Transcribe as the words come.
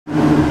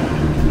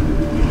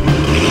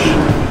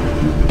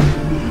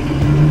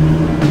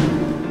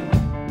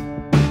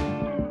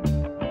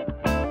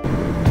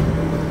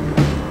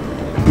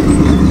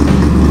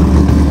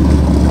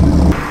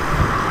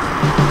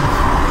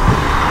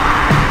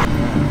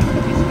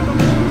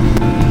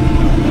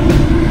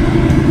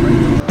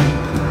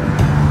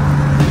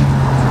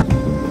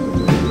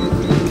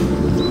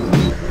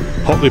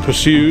hotly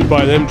pursued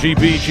by an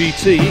MGB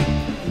GT.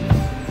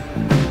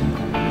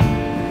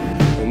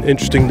 An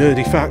interesting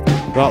nerdy fact,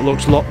 that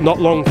looks not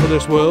long for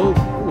this world.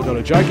 We've got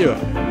a Jaguar.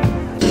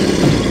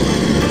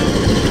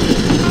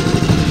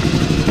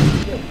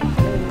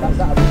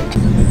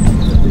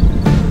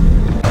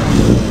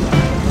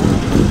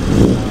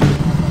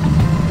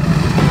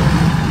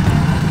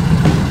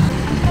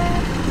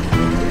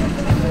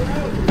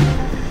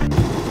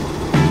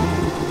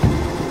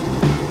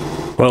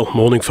 Well,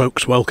 morning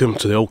folks, welcome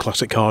to the Old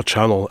Classic Car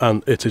channel,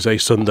 and it is a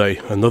Sunday,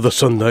 another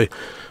Sunday,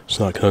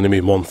 so that can only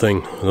mean one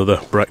thing,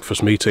 another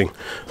breakfast meeting.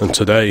 And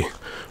today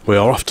we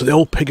are off to the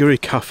Old Piggery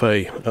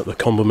Cafe at the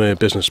Combermere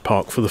Business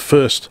Park for the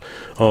first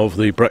of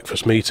the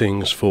breakfast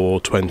meetings for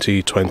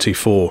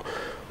 2024.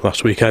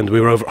 Last weekend we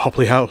were over at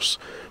Hopley House,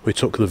 we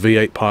took the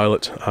V8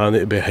 Pilot and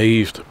it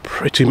behaved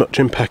pretty much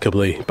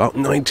impeccably, about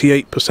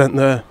 98%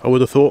 there I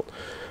would have thought.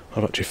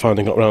 I've actually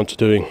finally got around to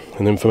doing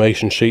an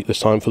information sheet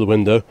this time for the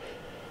window.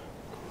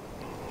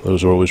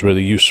 Those are always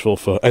really useful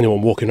for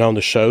anyone walking around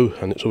the show,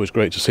 and it's always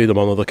great to see them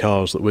on other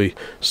cars that we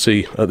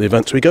see at the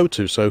events we go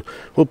to. So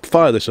we'll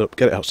fire this up,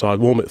 get it outside,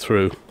 warm it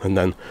through, and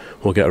then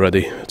we'll get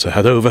ready to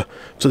head over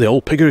to the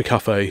Old Piggery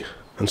Cafe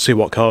and see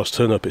what cars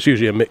turn up. It's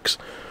usually a mix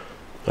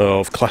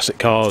of classic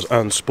cars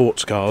and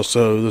sports cars,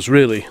 so there's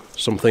really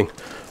something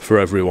for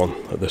everyone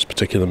at this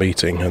particular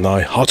meeting, and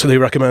I heartily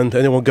recommend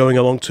anyone going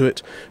along to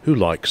it who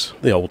likes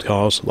the old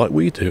cars like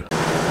we do.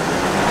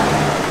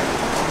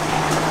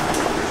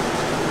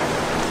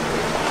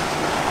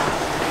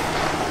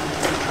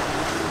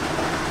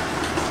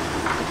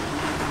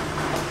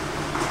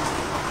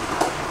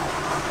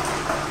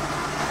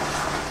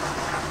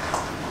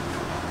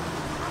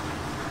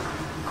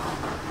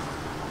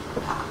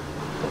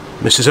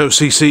 Mrs.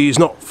 OCC is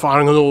not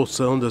firing on all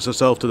cylinders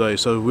herself today,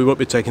 so we won't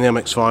be taking the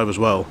MX-5 as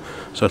well,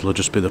 so it'll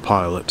just be the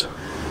Pilot.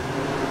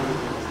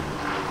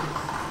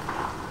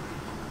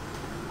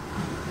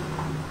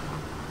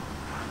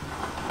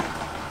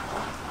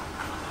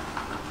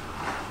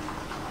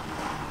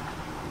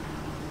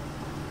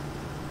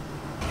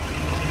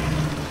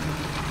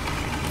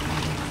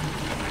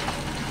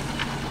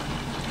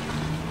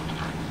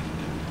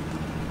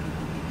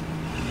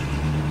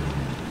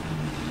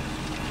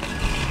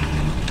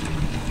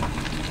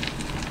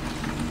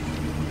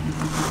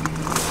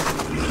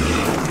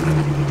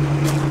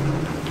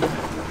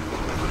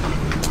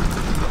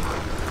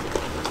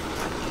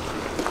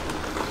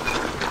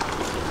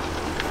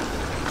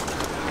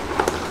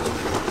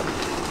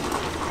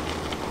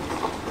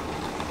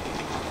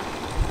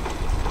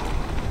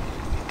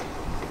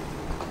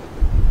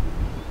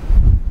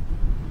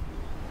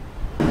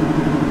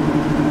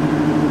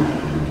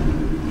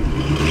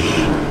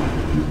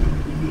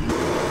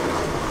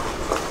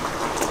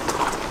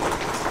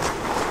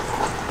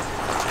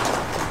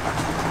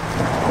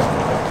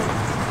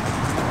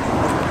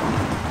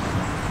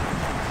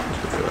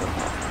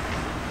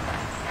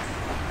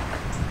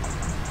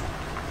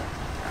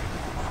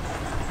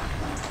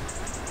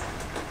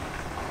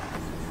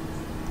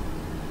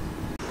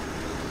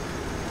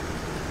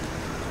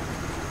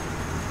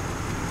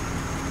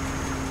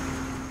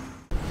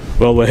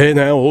 Well, we're here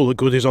now, all the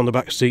goodies on the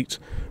back seat,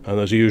 and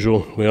as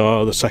usual we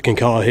are the second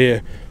car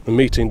here. The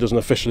meeting doesn't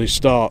officially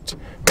start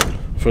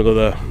for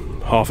another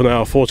half an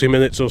hour, 40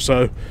 minutes or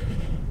so.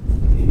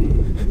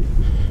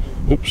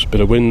 Oops, bit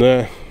of wind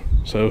there.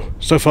 So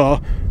far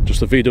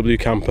just the VW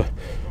camper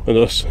and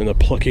us in a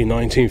plucky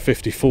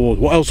 1950 Ford.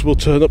 What else will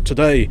turn up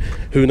today?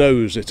 Who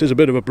knows? It is a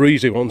bit of a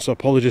breezy one, so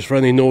apologies for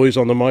any noise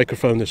on the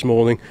microphone this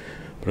morning,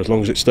 but as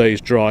long as it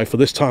stays dry for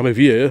this time of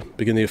year,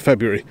 beginning of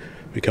February,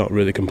 we can't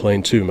really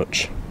complain too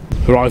much.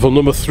 Arrival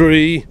number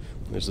 3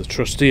 is the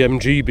trusty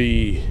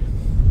MGB.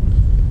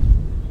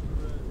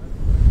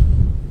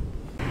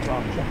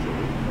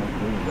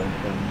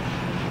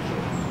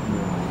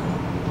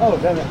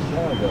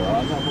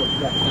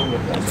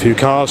 A few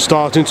cars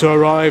starting to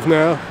arrive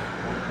now.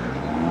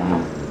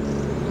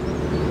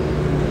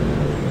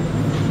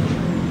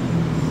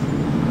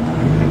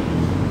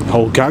 A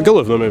whole gaggle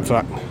of them, in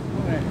fact.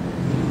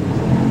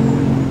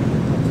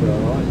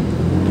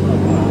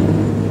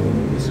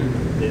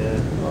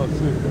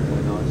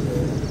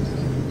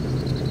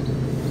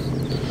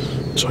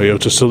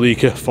 Toyota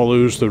Celica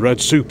follows the red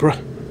Supra.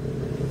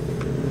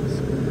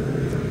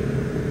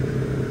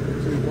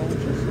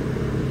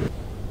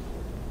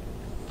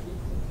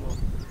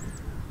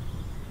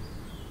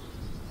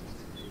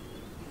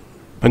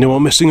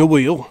 Anyone missing a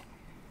wheel?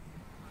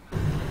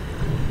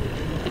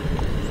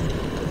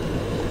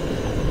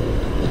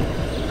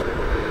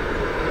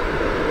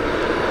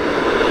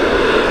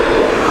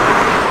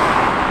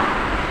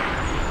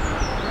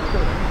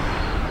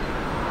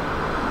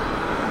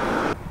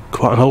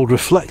 Quite an old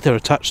reflector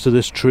attached to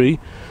this tree.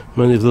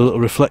 Many of the little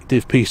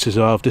reflective pieces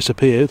have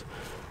disappeared,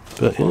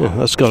 but yeah,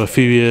 that's got a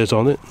few years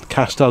on it.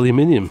 Cast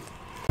aluminium.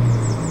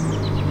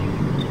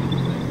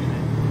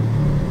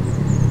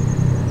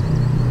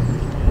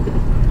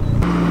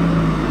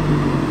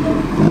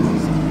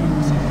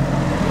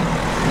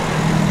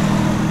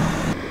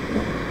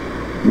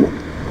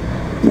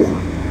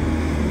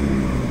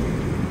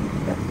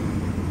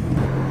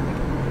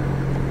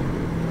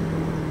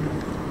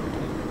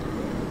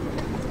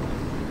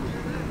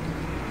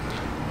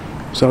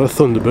 Is that a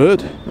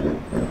Thunderbird?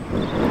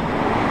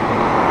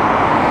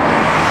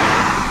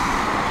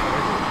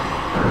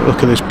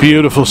 Look at this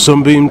beautiful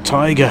Sunbeam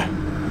Tiger.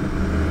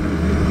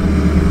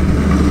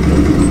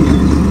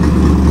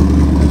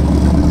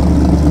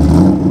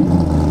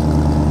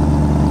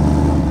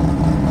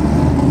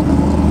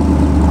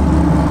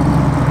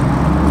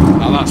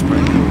 Oh, that's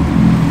pretty cool.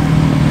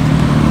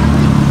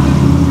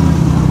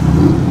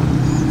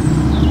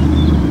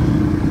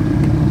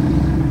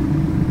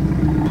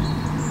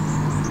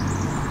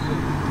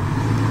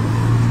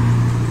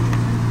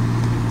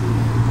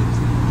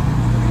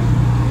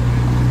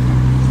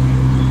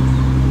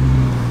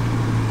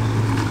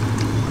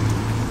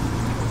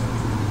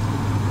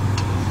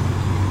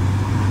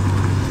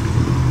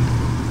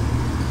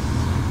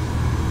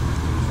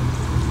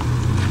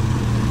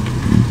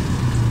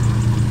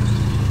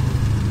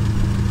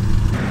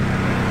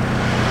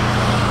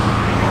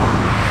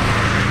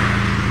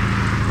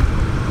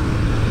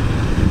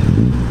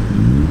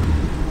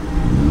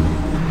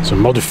 It's a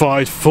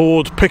modified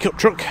Ford pickup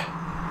truck.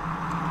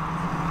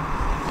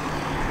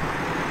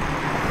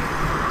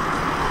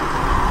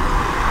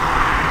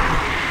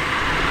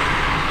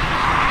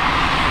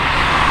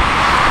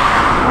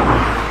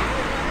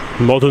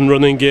 Modern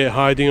running gear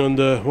hiding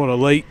under what, a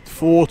late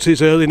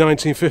 40s, early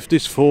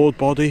 1950s Ford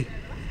body.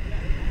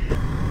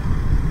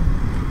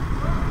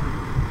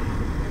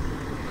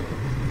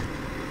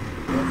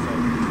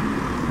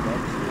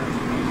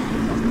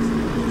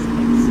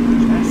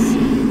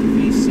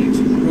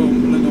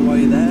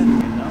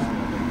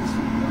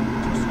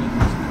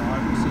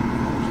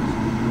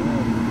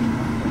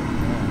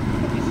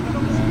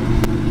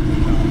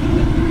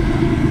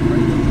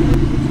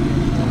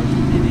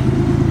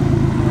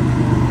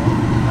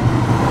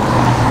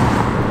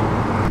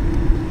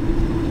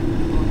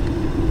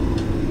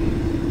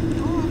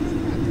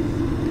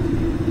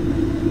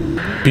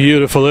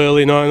 Beautiful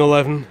early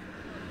 911.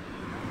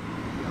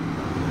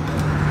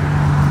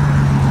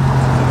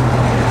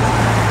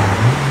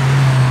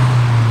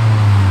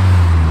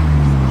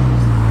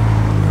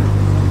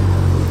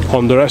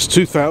 Honda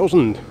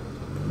S2000.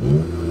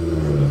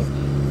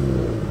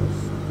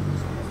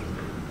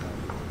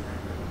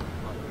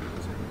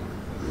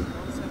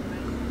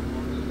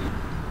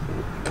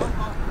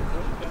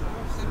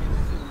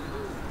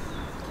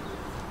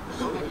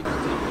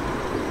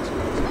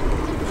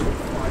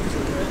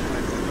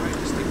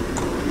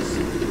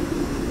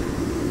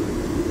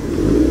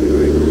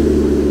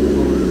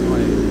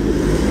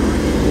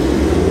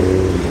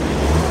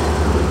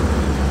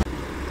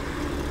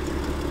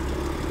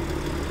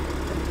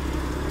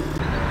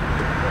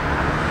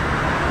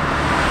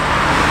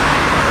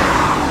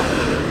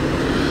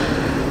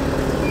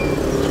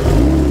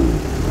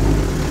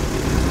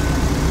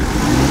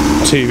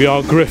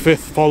 TVR Griffith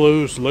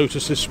follows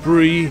Lotus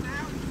Esprit.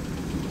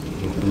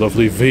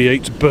 Lovely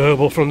V8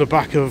 burble from the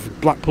back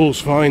of Blackpool's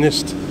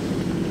finest.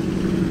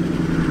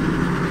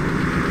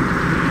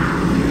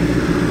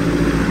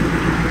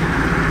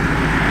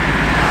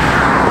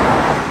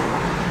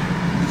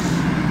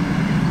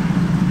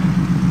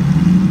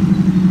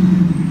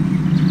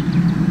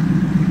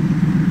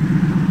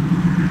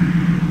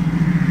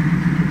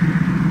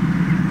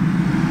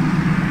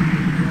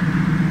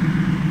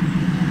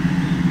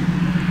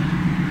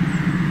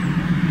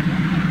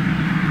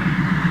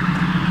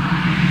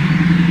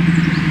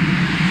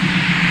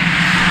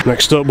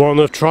 Next up, one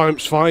of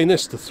Triumph's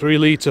finest, the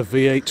 3-litre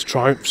V8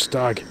 Triumph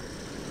Stag.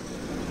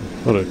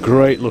 What a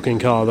great looking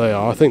car they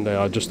are. I think they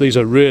are just, these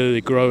are really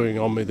growing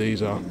on me,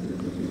 these are.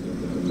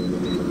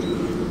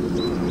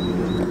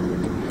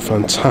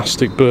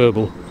 Fantastic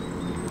burble.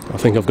 I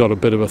think I've got a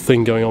bit of a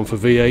thing going on for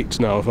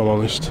V8s now, if I'm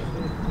honest.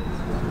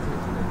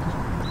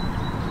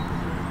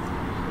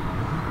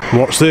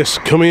 Watch this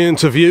coming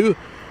into view,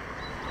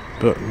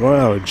 but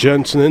wow, a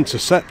Jensen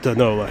Interceptor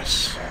no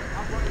less.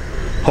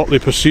 Hotly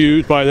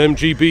pursued by an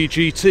MGB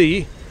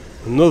GT,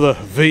 another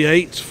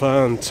V8,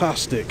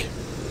 fantastic.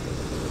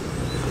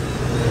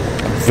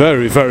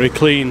 Very, very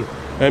clean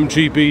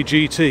MGB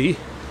GT.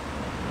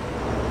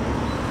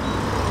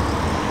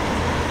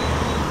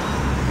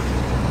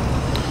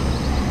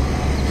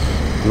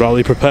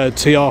 Rally prepared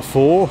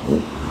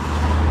TR4.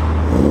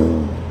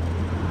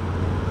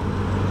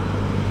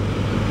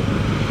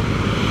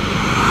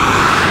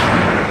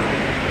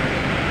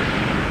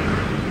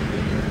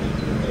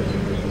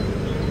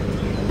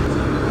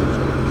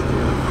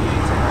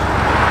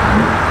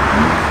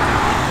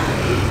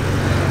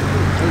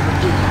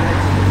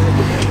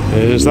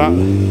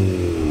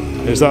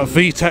 Is that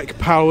VTEC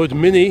powered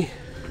Mini.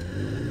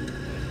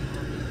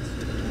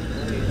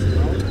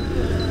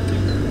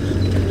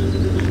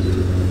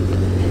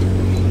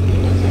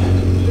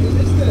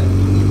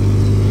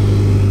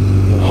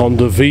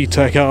 Honda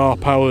VTEC R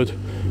powered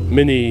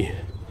Mini.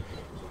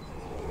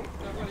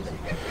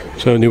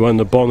 It's only when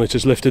the bonnet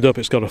is lifted up,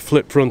 it's got a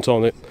flip front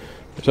on it.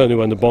 It's only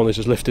when the bonnet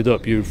is lifted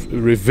up it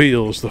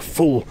reveals the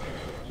full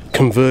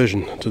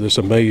conversion to this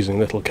amazing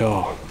little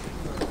car.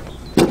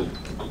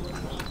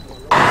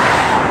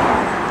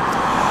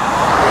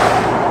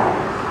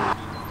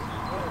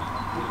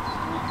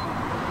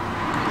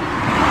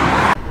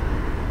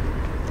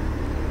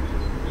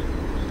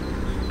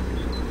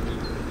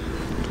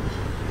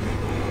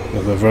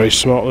 Another very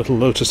smart little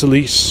Lotus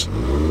Elise.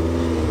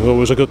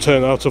 Always a good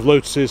turnout of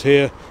Lotuses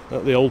here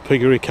at the Old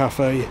Piggery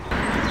Cafe.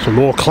 Some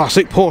more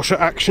classic Porsche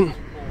action.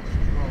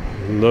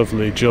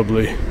 Lovely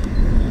jubbly.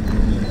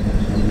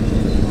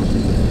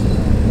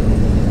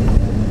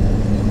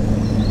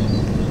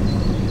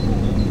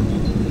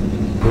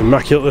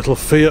 Immaculate little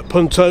Fiat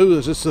Punto.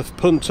 This is the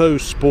Punto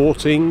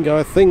Sporting,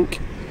 I think.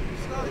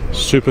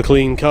 Super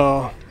clean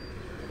car.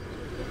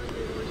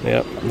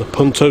 Yeah, the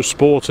Punto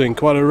Sporting,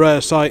 quite a rare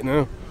sight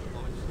now.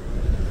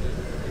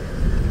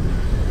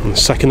 And the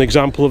second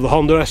example of the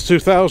Honda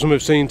S2000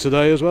 we've seen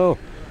today as well.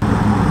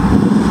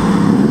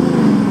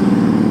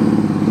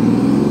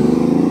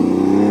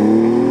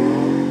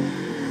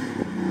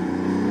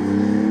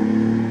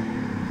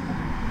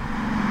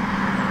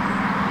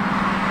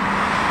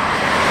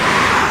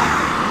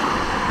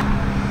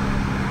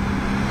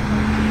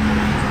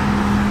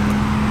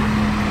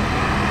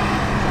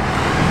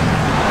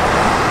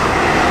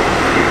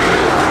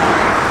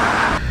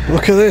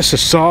 Look at this, a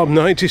Saab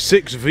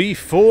 96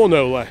 V4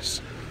 no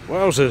less.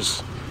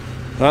 Wowzers,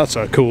 that's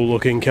a cool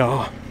looking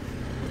car.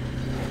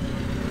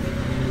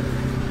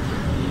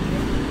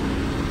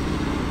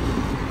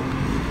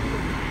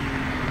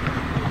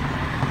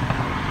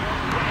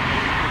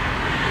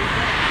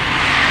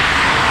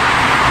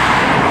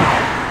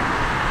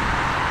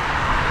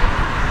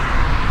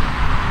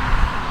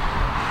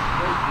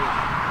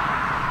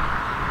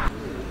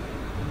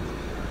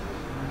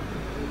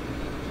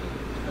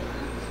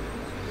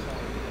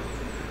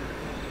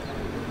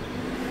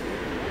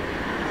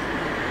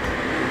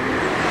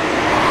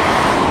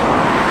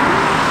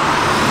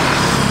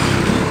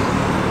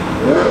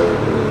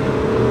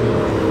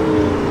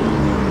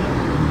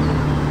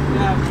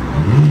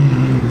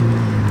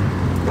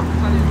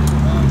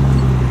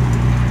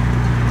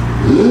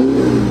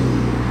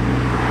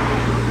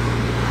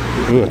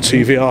 A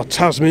TVR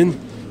Tasman.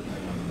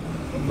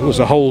 There's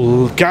a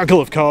whole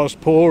gaggle of cars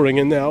pouring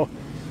in now.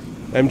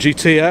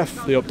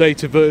 MGTF, the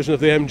updated version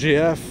of the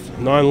MGF,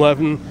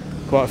 911,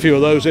 quite a few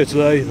of those here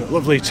today.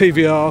 Lovely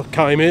TVR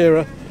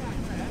Chimera,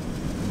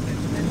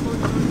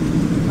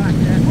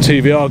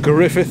 TVR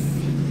Griffith.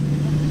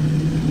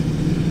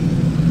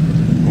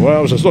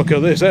 Wowzers, look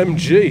at this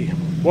MG.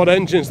 What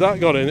engine's that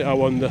got in it, I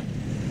wonder?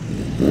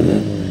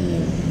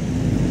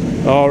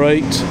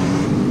 R8.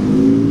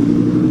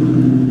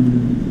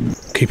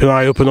 Keep an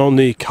eye open on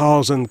the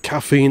Cars and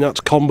Caffeine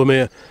at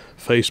Combermere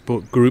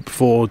Facebook group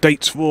for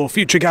dates for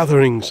future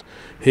gatherings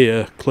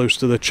here close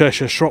to the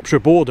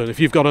Cheshire-Shropshire border. If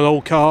you've got an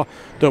old car,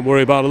 don't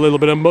worry about a little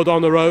bit of mud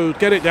on the road.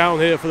 Get it down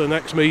here for the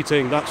next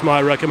meeting. That's my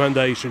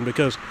recommendation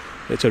because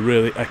it's a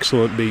really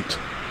excellent beat.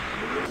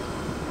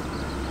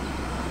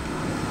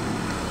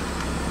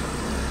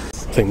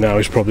 I think now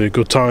is probably a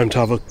good time to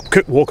have a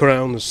quick walk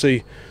around and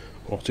see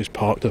what is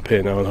parked up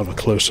here now and have a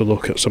closer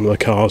look at some of the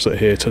cars that are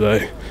here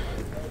today.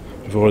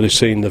 We've already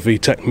seen the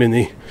VTEC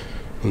Mini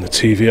and the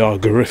TVR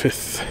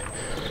Griffith.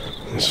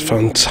 This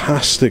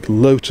fantastic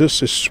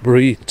Lotus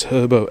Esprit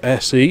Turbo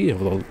SE of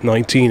the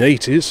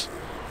 1980s.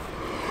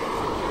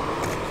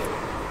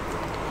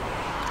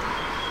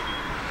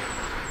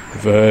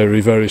 Very,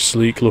 very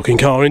sleek looking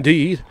car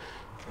indeed.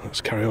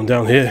 Let's carry on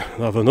down here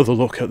and have another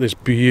look at this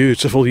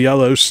beautiful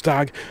yellow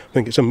Stag. I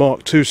think it's a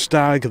Mark II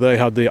Stag. They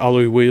had the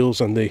alloy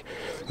wheels and the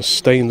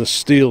stainless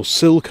steel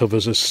sill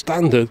covers as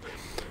standard,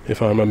 if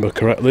I remember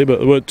correctly, but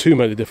there weren't too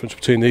many differences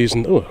between these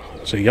and, oh,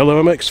 it's a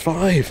yellow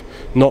MX-5,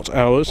 not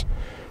ours.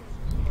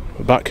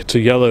 Back to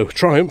yellow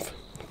Triumph,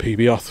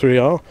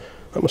 PBR3R.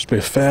 That must be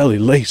a fairly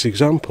late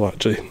example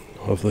actually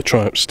of the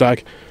Triumph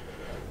Stag,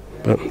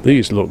 but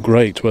these look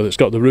great, whether it's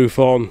got the roof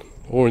on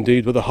or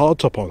indeed with a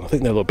hardtop on. I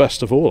think they look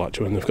best of all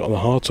actually when they've got the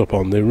hardtop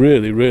on. They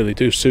really, really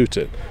do suit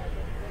it.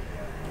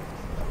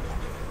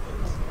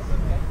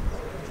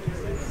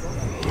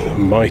 The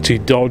mighty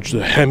Dodge,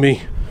 the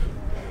Hemi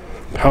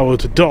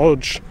powered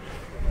Dodge.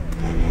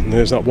 And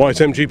there's that white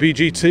MGB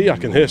GT. I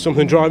can hear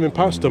something driving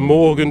past. A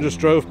Morgan just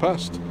drove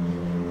past.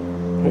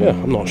 Yeah,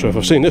 I'm not sure if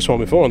I've seen this one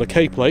before on a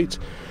K-plate.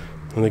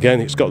 And again,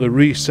 it's got the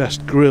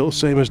recessed grille,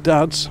 same as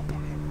Dad's,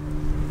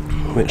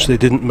 which they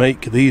didn't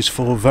make these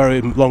for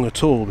very long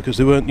at all because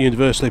they weren't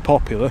universally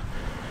popular.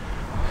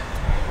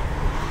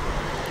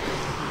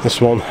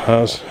 This one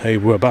has a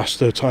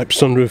Webasto type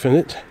sunroof in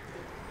it.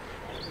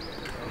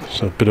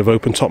 So a bit of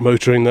open top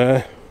motoring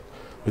there,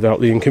 without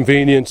the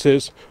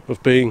inconveniences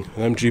of being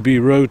an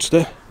MGB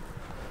Roadster.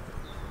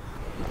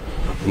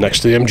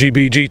 Next to the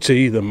MGB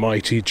GT, the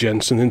mighty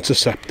Jensen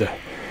Interceptor.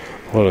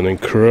 What an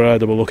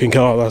incredible looking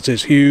car that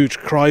is. Huge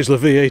Chrysler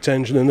V8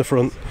 engine in the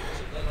front.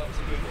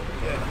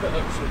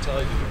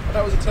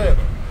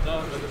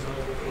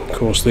 Of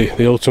course,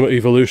 the ultimate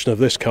evolution of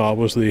this car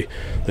was the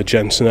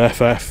Jensen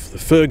FF, the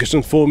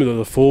Ferguson Formula,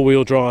 the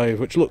four-wheel drive,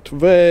 which looked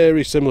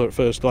very similar at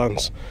first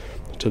glance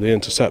to the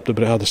Interceptor,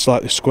 but it had a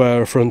slightly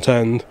squarer front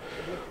end,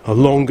 a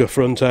longer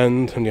front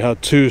end, and you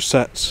had two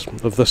sets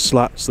of the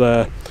slats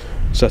there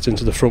set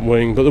into the front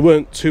wing, but there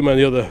weren't too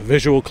many other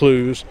visual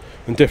clues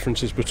and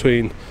differences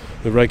between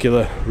the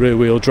regular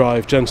rear-wheel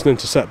drive Jensen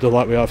Interceptor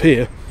like we have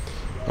here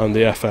and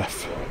the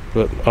FF.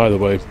 But either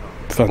way,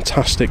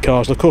 fantastic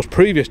cars. And of course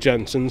previous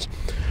Jensens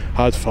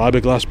had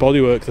fiberglass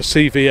bodywork. The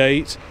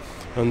CV8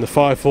 and the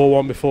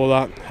 541 before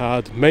that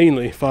had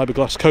mainly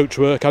fiberglass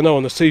coachwork. I know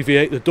on the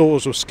CV8 the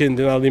doors were skinned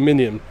in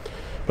aluminium,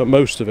 but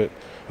most of it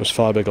was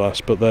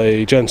fiberglass. But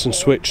Jensen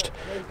switched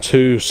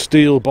to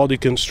steel body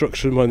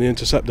construction when the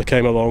Interceptor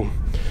came along,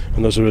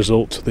 and as a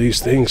result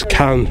these things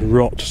can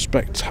rot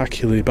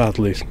spectacularly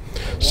badly.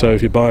 So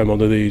if you buy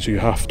one of these you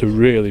have to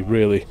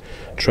really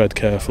tread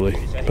carefully.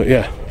 But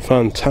yeah,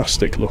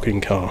 fantastic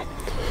looking car.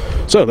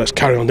 So let's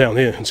carry on down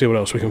here and see what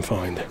else we can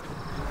find.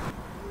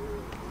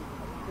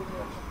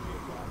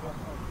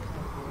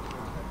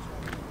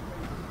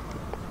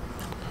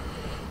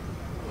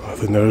 I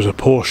think there is a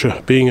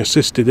Porsche being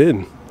assisted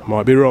in. I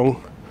might be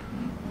wrong,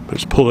 but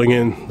it's pulling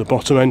in the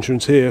bottom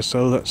entrance here,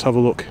 so let's have a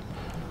look,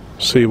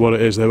 see what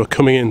it is. They were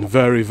coming in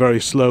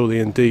very slowly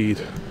indeed,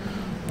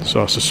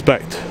 so I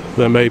suspect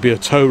there may be a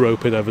tow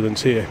rope in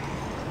evidence here.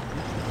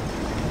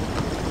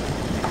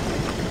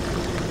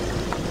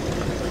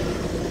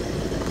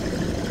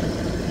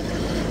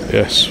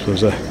 Yes,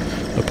 there's a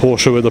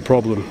Porsche with a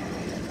problem.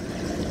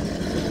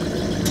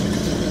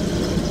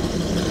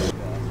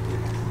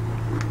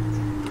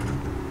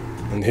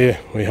 And here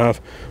we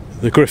have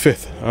the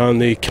Griffith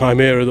and the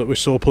Chimera that we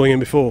saw pulling in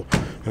before.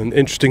 An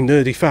interesting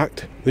nerdy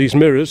fact, these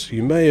mirrors,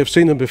 you may have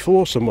seen them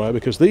before somewhere,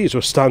 because these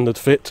were standard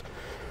fit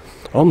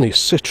on the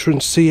Citroen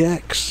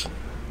CX.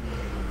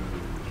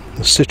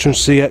 The Citroen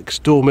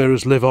CX door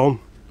mirrors live on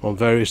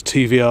various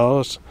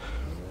TVRs,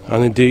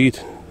 and indeed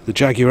the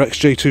Jaguar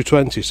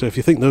XK150. So if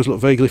you think those look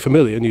vaguely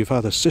familiar and you've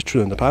had a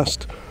Citroen in the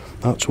past,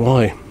 that's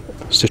why.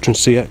 Citroen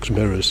CX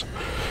mirrors.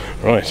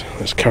 Right,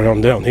 let's carry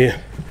on down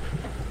here.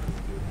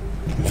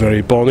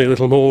 Very bonny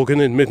little Morgan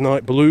in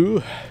midnight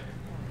blue.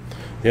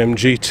 The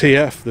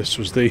MGTF, this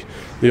was the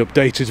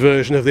updated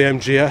version of the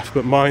MGF,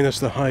 but minus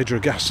the hydro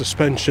gas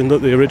suspension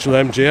that the original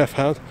MGF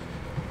had.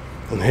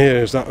 And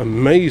here's that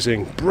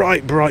amazing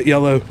bright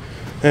yellow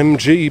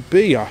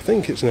MGB. I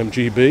think it's an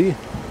MGB.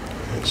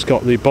 It's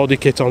got the body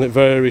kit on it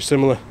very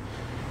similar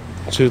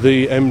to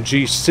the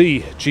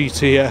MGC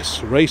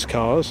GTS race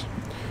cars,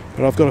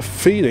 but I've got a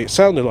feeling it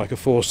sounded like a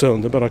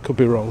 4-cylinder, but I could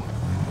be wrong.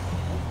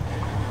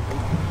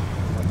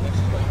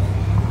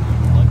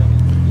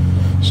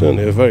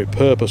 Certainly a very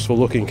purposeful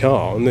looking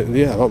car, and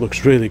yeah, that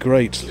looks really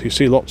great. You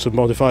see lots of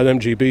modified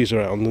MGBs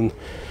around, and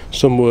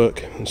some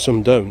work and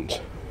some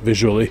don't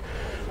visually,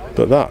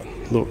 but that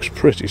looks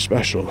pretty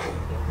special.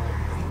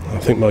 I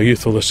think my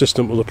youthful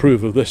assistant will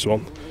approve of this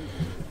one.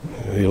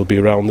 He'll be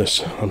around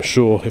this, I'm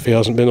sure, if he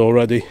hasn't been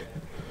already.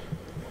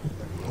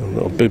 A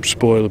little bib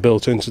spoiler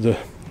built into the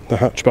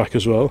hatchback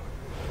as well.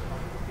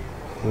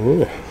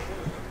 Yeah.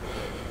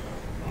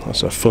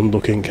 That's a fun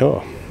looking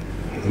car.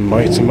 The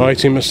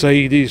mighty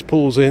Mercedes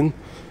pulls in.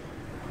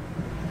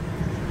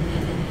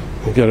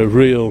 We get a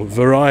real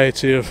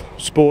variety of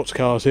sports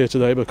cars here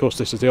today, but of course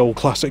this is the old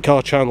classic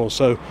car channel,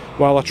 so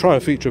while I try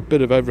and feature a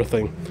bit of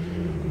everything,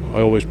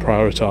 I always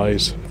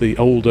prioritise the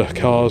older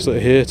cars that are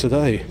here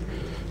today.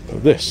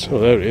 But this, oh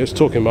there he is,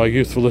 talking to my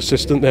youthful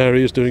assistant. There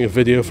he is doing a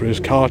video for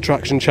his car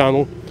traction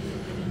channel.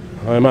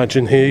 I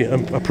imagine he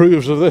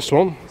approves of this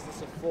one.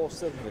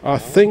 I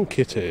think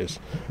it is.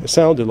 It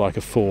sounded like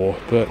a 4,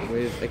 but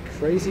with a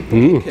crazy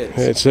big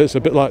kit. It's a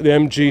bit like the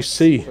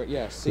MGC,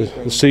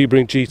 the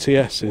Sebring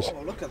GTSs.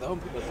 Oh, look at the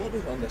hump in the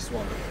body on this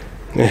one.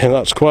 Yeah,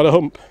 that's quite a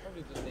hump.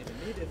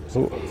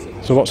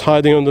 So what's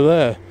hiding under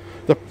there?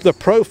 The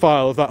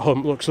profile of that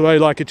hump looks very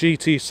like a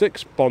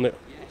GT6 bonnet,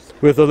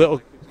 with a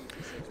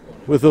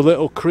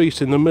little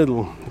crease in the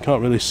middle. You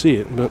can't really see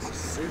it, but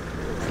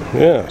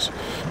yes,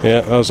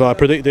 yeah, as I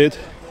predicted.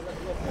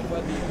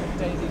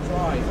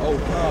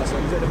 So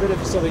I'm doing a bit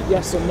of a sort of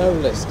yes or no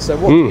list. So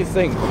what do you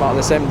think about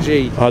this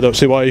MG? I don't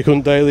see why you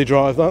couldn't daily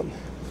drive that.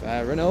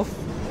 Fair enough.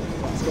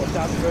 Let's go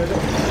down further.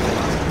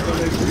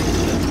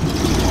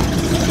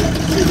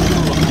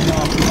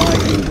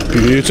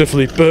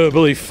 Beautifully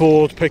burbly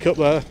Ford pickup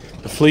there,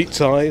 the fleet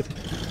side.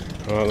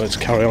 Right, let's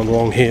carry on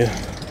along here.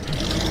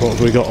 What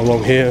have we got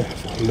along here?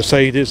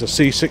 Mercedes, a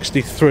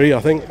C63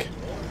 I think.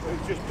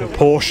 The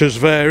Porsches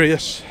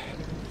various.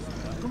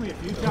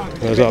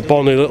 There's that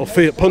bonny little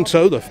Fiat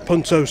Punto, the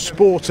Punto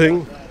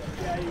Sporting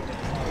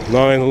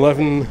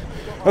 911,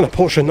 and a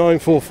Porsche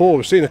 944.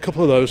 We've seen a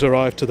couple of those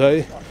arrive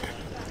today.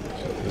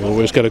 We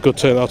always get a good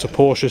turnout of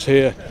Porsches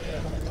here,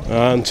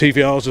 and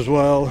TVRs as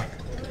well.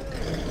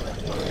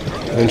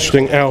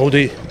 Interesting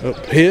Audi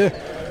up here,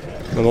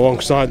 and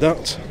alongside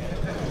that,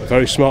 a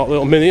very smart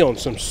little Mini on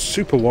some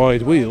super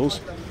wide wheels.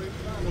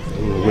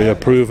 We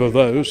approve of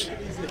those.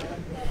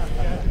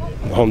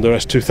 The Honda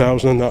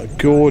S2000 and that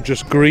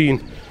gorgeous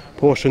green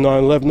Porsche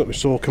 911 that we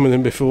saw coming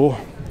in before.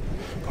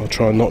 I'll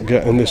try and not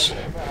get in this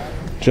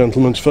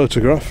gentleman's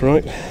photograph,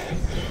 right?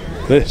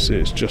 This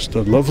is just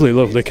a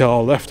lovely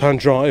car,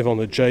 left-hand drive on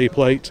the J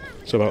plate.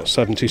 It's about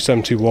 70,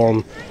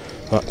 71,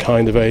 that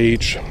kind of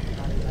age.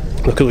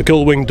 Look at the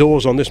gull-wing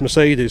doors on this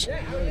Mercedes.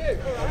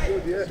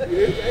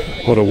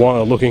 What a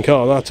wild looking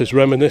car that is,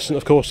 reminiscent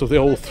of course of the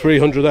old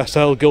 300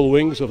 SL gull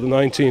wings of the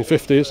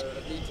 1950s.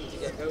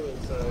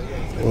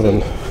 What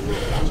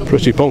a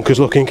Pretty bonkers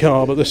looking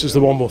car, but this is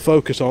the one we'll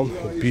focus on.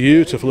 A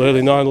beautiful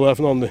early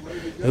 911 on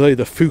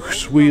the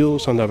Fuchs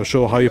wheels. I'm never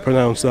sure how you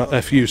pronounce that,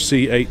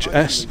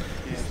 F-U-C-H-S.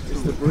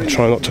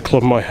 Try not to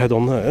club my head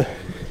on there.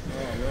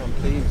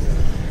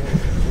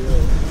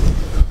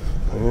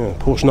 Yeah,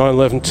 Porsche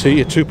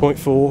 911T, a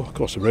 2.4, of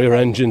course a rear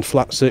engine,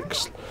 flat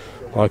six,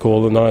 like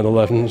all the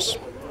 911s.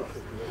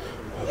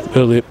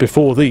 Earlier,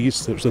 before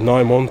these, there was the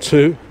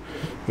 912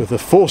 with a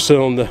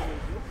 4-cylinder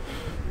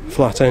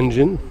flat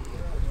engine.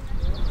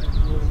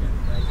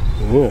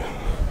 Yeah,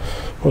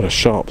 what a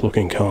sharp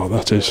looking car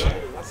that is.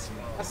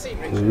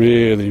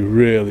 Really,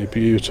 really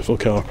beautiful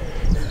car.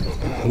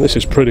 And this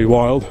is pretty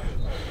wild.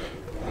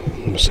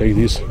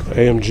 Mercedes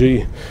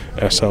AMG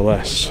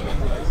SLS.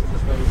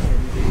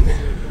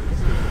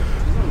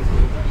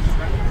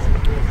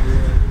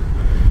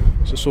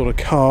 It's a sort of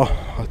car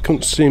I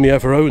couldn't see me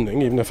ever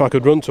owning, even if I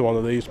could run to one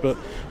of these, but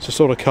it's a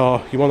sort of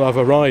car you want to have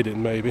a ride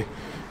in, maybe.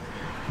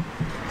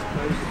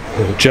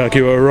 The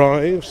Jaguar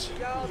arrives,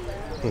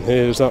 and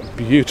here's that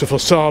beautiful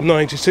Saab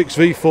 96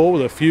 V4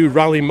 with a few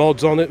rally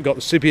mods on it. We've got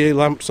the Cibier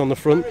lamps on the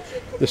front,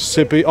 the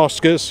Cibier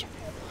Oscars.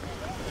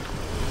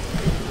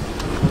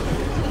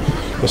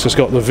 This has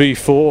got the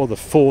V4, the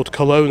Ford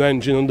Cologne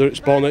engine under its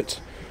bonnet,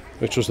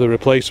 which was the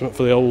replacement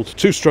for the old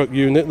two-stroke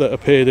unit that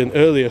appeared in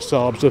earlier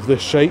Saabs of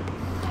this shape.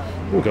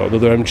 We've got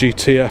another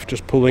MGTF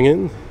just pulling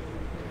in.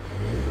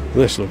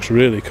 This looks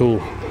really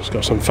cool. It's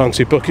got some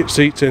fancy bucket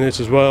seats in it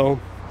as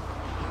well.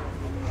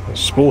 A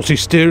sporty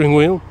steering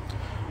wheel.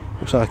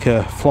 Looks like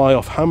a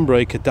fly-off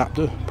handbrake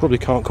adapter. Probably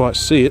can't quite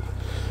see it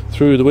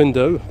through the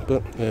window,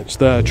 but it's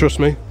there, trust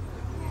me.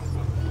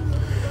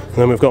 And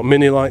then we've got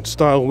mini light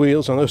style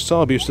wheels. I know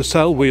Saab used to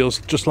sell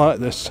wheels just like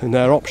this in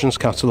their options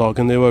catalogue,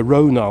 and they were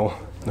Ronal.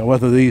 Now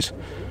whether these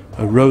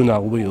are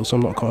Ronal wheels, I'm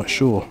not quite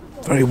sure.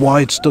 Very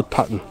wide stud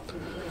pattern.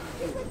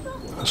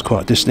 That's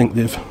quite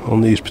distinctive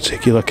on these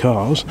particular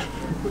cars.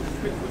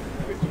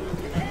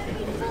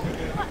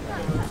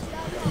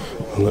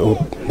 A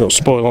little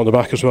spoiler on the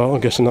back as well.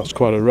 I'm guessing that's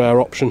quite a rare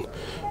option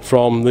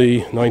from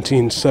the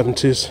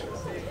 1970s.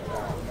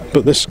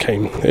 But this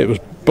it was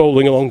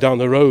bowling along down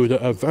the road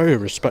at a very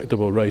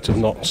respectable rate of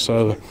knots,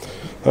 so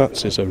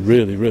that is a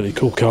really, really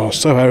cool car.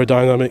 So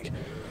aerodynamic,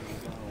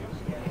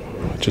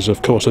 which is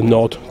of course a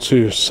nod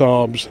to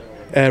Saab's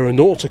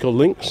aeronautical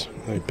links.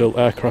 They built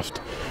aircraft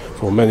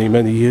for many,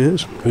 many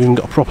years. We've even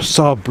got a proper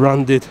Saab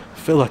branded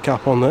filler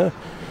cap on there,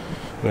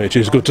 which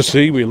is good to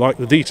see. We like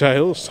the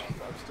details.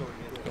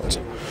 Got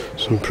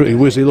some pretty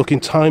whizzy looking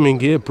timing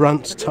gear,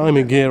 Brandt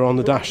timing gear on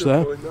the dash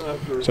there.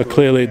 So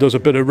clearly it does a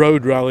bit of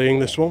road rallying,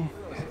 this one.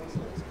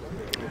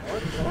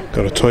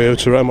 Got a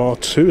Toyota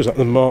MR2, is that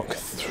the Mark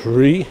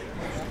III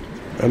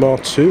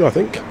MR2 I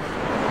think?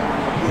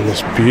 And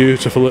this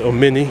beautiful little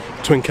mini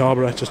twin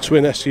carburetors,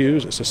 twin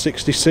SUs. It's a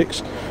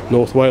 66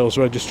 North Wales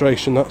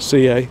registration, that's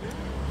CA.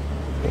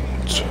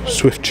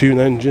 Swift tune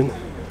engine.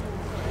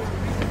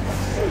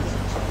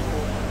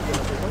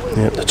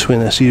 Yep, the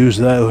twin SUs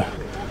there.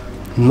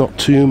 Not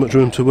too much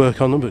room to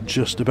work on them, but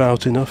just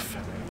about enough.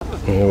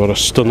 Oh, what a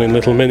stunning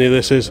little mini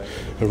this is.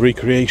 A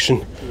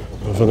recreation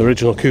of an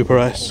original Cooper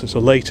S. It's a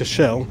later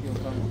shell,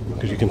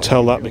 because you can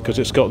tell that because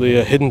it's got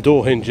the hidden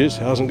door hinges.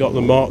 It hasn't got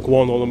the Mark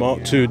 1 or the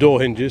Mark II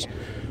door hinges.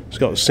 It's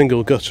got a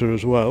single gutter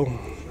as well,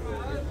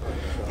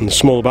 and the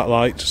small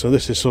backlight. So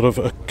this is sort of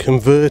a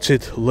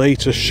converted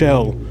later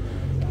shell,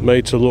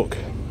 made to look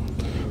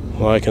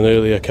like an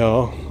earlier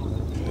car.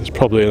 It's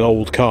probably an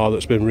old car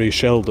that's been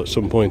reshelled at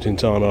some point in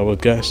time, I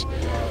would guess.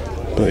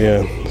 But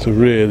yeah, it's a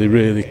really,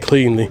 really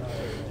cleanly,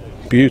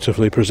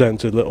 beautifully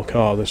presented little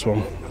car, this one.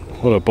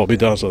 What a Bobby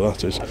Dazzler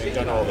that is.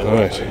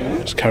 Alright,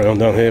 let's carry on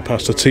down here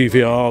past the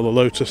TVR, the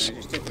Lotus.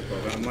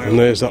 And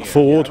there's that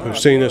Ford. We've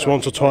seen this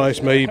once or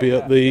twice, maybe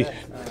at the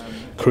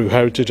Crew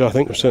Heritage, I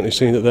think. We've certainly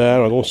seen it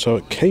there, and also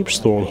at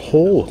Capesthorne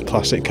Hall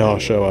Classic Car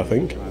Show, I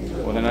think.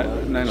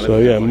 So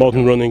yeah,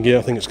 modern running gear.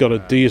 I think it's got a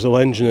diesel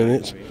engine in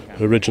it.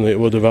 Originally it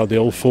would have had the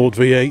old Ford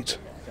V8.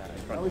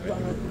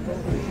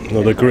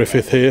 Another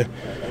Griffith here.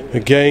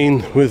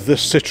 Again with the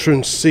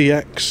Citroen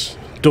CX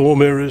door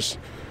mirrors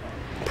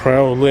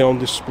proudly on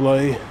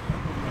display.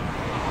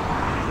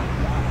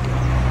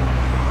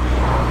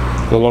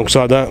 And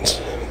alongside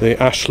that,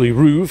 the Ashley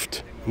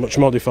roofed, much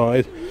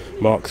modified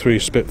Mark III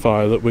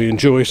Spitfire that we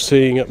enjoy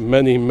seeing at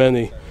many,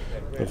 many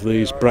of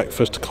these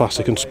breakfast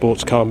classic and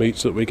sports car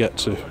meets that we get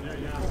to.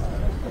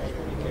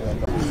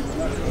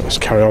 Let's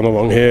carry on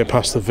along here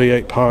past the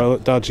V8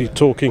 Pilot, dodgy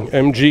talking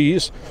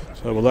MGs.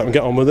 So we'll let them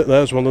get on with it.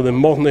 There's one of the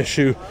modern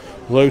issue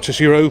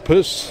Lotus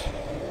Europas.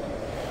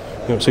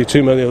 You don't see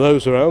too many of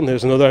those around.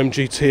 Here's another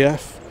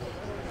MGTF.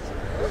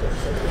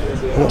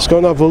 Let's go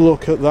and have a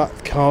look at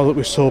that car that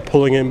we saw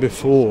pulling in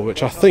before,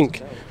 which I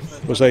think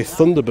was a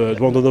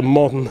Thunderbird, one of the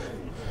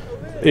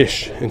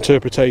modern-ish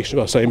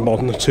interpretations. I say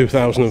modern,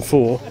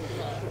 2004.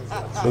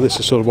 So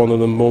this is sort of one of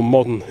the more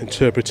modern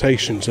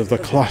interpretations of the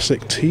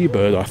classic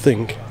T-Bird, I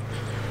think.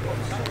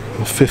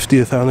 The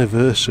 50th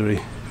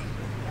anniversary.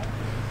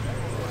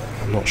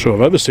 I'm not sure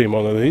I've ever seen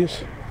one of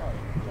these.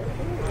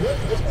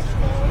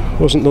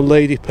 Wasn't the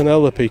Lady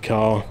Penelope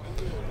car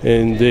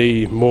in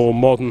the more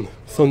modern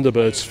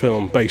Thunderbirds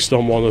film based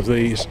on one of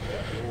these.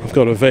 I've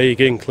got a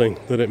vague inkling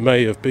that it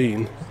may have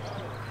been.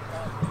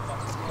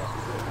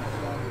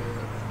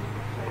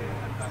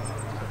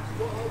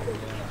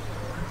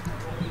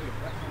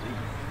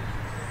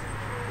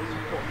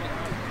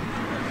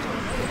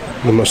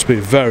 There must be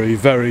very,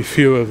 very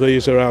few of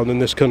these around in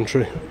this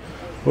country.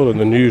 What an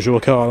unusual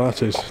car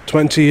that is.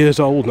 20 years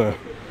old now.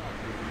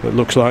 It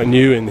looks like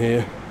new in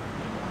here.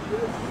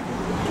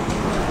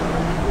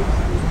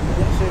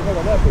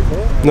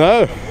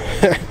 No.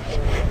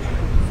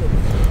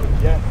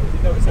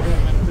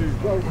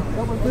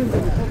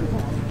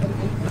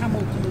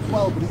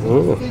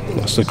 Oh,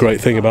 that's the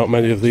great thing about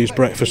many of these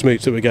breakfast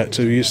meets that we get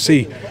to. You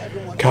see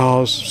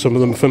cars, some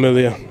of them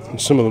familiar, and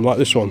some of them, like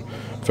this one,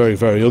 very,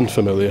 very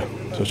unfamiliar.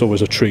 So it's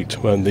always a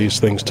treat when these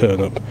things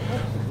turn up.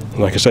 And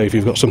like I say, if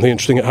you've got something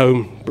interesting at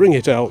home, bring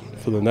it out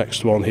for the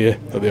next one here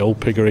at the Old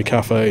Piggery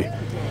Cafe.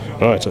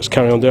 Right, let's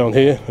carry on down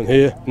here and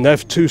here.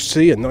 Nev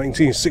 2C, a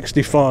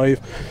 1965,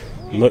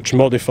 much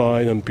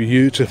modified and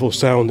beautiful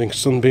sounding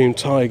Sunbeam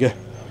Tiger.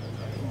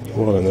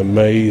 What an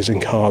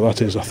amazing car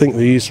that is. I think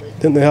these,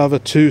 didn't they have a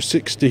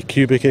 260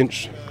 cubic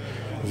inch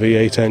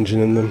V8 engine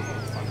in them?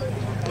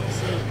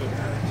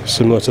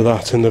 Similar to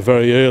that in the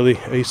very early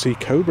AC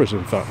Cobras,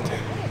 in fact,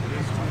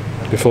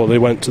 before they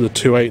went to the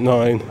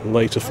 289,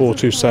 later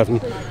 427.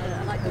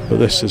 But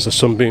this is the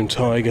Sunbeam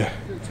Tiger,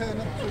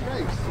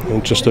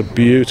 and just a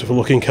beautiful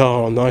looking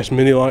car on nice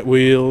mini-light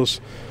wheels,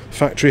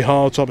 factory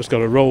hardtop. It's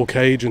got a roll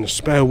cage and a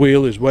spare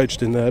wheel is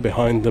wedged in there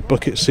behind the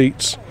bucket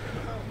seats.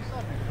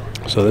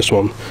 So this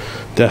one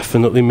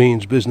definitely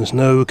means business.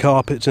 No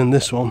carpets in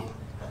this one.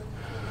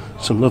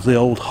 Some lovely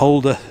old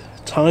Holder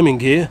timing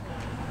gear.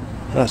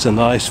 That's a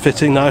nice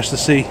fitting, nice to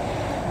see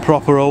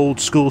proper old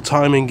school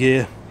timing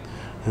gear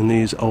in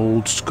these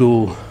old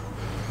school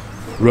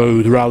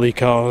road rally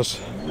cars.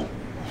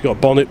 You've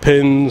got bonnet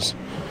pins,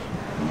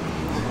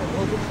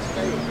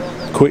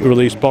 quick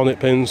release bonnet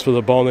pins for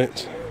the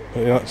bonnet.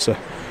 Yeah, that's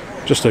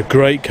just a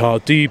great car,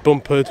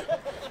 debumpered,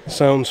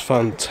 sounds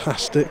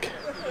fantastic.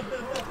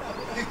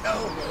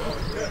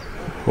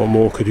 What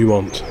more could you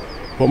want?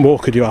 What more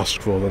could you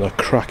ask for than a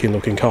cracking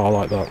looking car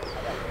like that?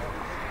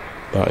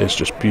 That is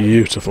just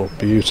beautiful,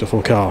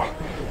 beautiful car.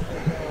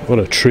 What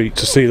a treat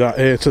to see that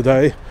here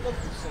today.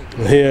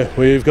 And here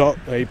we've got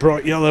a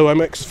bright yellow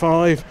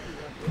MX-5,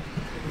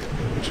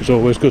 which is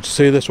always good to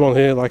see this one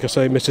here. Like I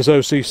say, Mrs.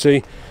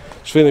 OCC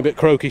is feeling a bit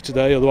croaky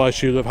today, otherwise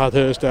she would have had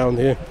hers down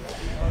here.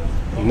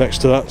 And next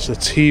to that's a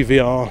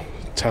TVR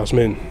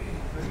Tasman.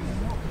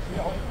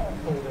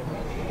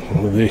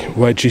 One of the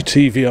wedgy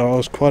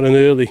TVRs, quite an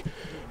early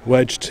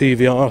wedge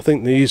TVR. I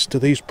think these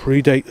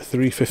predate the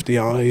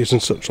 350i's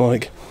and such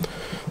like.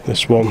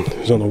 This one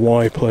is on a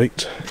Y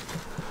plate.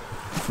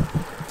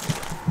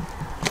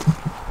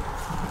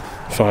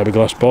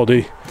 Fiberglass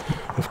body,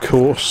 of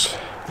course.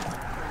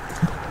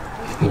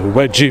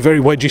 Wedgy, very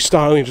wedgy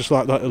styling, just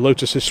like that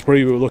Lotus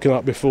Esprit we were looking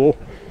at before.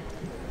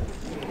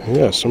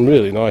 Yeah, some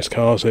really nice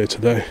cars here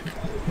today.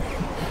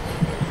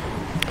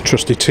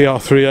 Trusty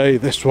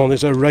TR3A, this one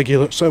is a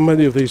regular at so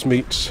many of these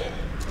meets,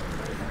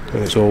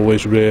 and it's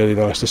always really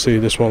nice to see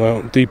this one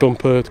out.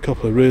 Debumpered, a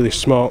couple of really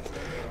smart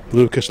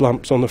Lucas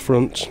lamps on the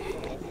front,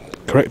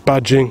 correct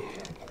badging.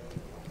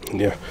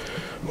 And yeah,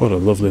 what a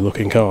lovely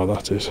looking car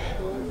that is.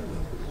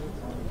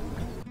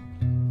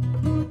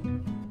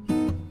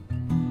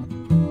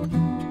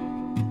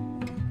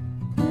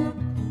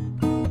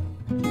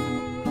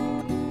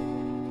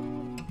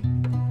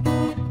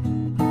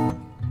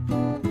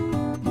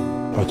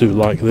 I do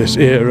like this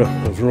era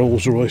of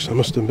Rolls-Royce. I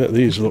must admit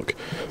these look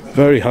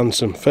very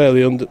handsome,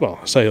 fairly well,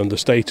 I say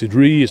understated,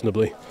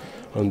 reasonably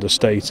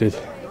understated,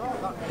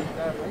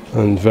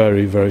 and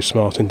very, very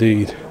smart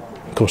indeed.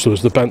 Of course, there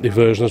was the Bentley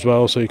version as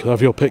well, so you could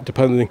have your pick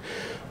depending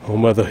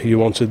on whether you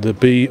wanted the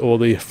B or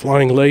the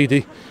Flying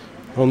Lady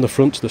on the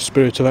front, the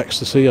Spirit of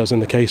Ecstasy, as in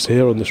the case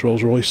here on this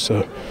Rolls-Royce.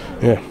 So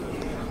yeah,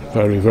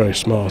 very, very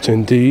smart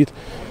indeed.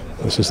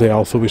 This is the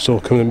Alpha we saw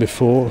coming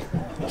before,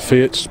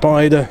 Fiat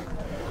Spider.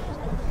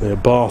 The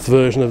Bath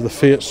version of the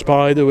Fiat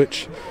Spider,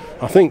 which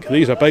I think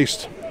these are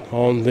based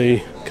on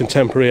the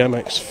contemporary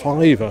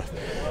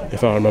MX-5,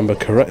 if I remember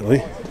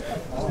correctly.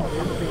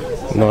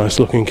 Nice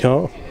looking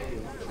car.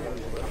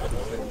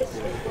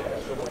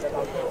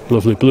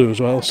 Lovely blue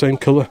as well, same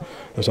colour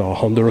as our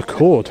Honda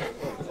Accord.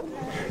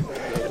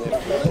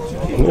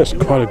 And there's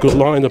quite a good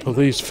lineup of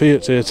these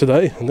Fiats here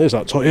today, and there's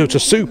that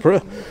Toyota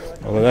Supra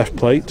on an F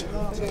plate.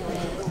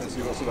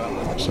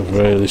 It's a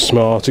really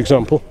smart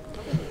example.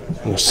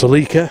 And a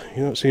Celica,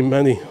 you don't see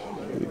many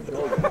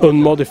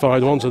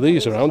unmodified ones of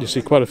these around. You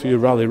see quite a few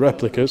rally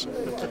replicas,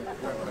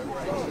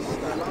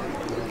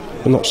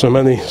 but not so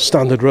many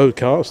standard road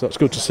cars. That's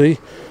good to see.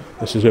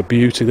 This is a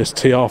beauty, this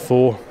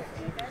TR4,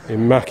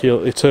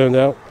 immaculately turned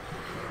out.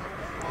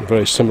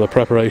 Very similar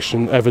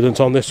preparation evident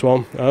on this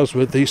one as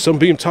with the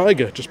Sunbeam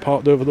Tiger, just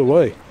parked over the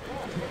way.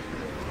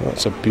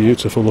 That's a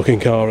beautiful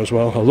looking car as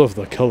well. I love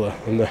the colour,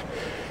 and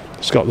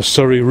it's got the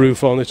Surrey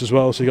roof on it as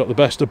well, so you got the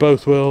best of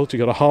both worlds. You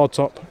got a hard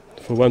top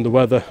for when the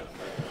weather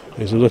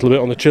is a little bit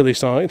on the chilly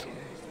side.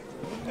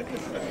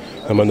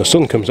 And when the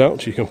sun comes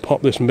out, you can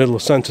pop this middle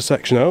centre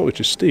section out, which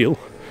is steel,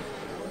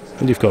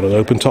 and you've got an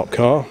open top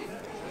car,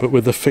 but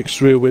with the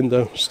fixed rear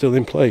window still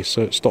in place,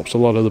 so it stops a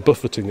lot of the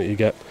buffeting that you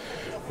get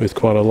with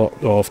quite a lot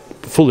of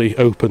fully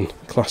open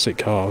classic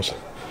cars.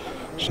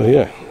 So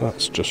yeah,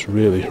 that's just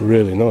really,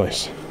 really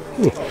nice.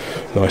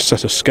 Nice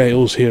set of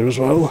scales here as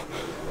well.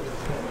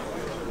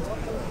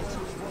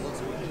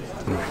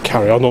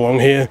 Carry on along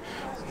here.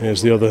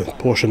 Here's the other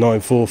Porsche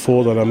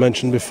 944 that I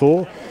mentioned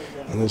before.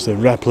 And there's the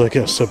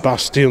replica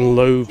Sebastian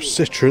Loeb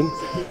Citroen.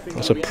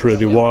 That's a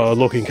pretty wild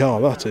looking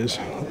car, that is.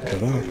 Look at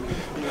that.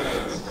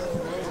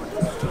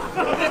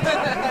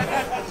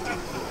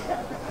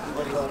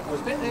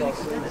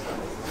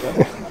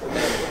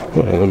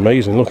 What an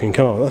amazing looking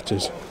car that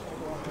is.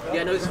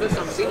 Yeah, no, it's the first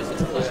time I've seen a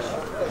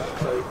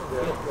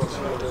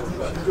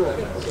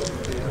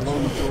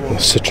The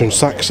Citroen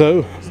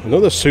Saxo,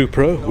 another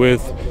Supra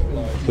with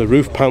the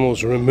roof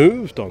panels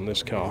removed on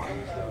this car.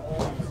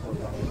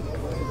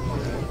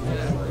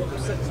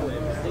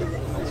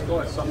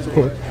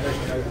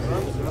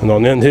 And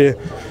on the end here,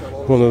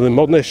 one of the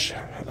modernish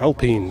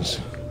Alpines.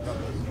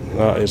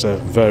 That is a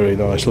very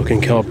nice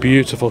looking car,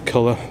 beautiful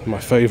colour, my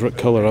favourite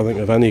colour I think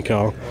of any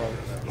car.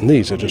 And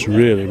these are just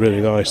really,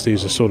 really nice.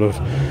 These are sort of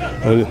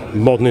a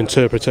modern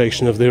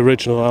interpretation of the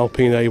original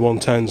Alpine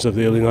A110s of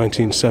the early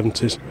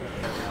 1970s.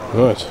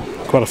 Right,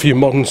 quite a few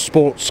modern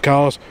sports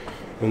cars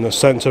in the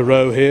centre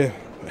row here,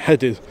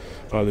 headed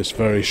by this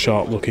very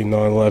sharp looking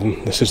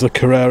 911. This is the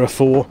Carrera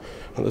 4.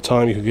 At the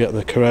time you could get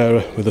the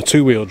Carrera with a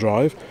two-wheel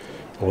drive,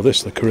 or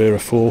this, the Carrera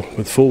 4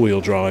 with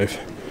four-wheel drive.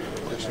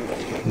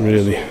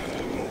 Really,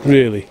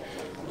 really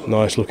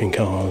nice looking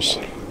cars.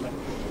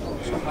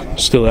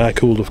 Still air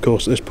cooled of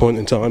course at this point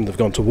in time. They've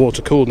gone to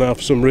water cooled now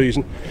for some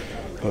reason,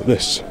 but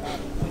this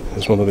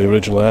is one of the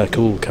original air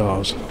cooled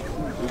cars.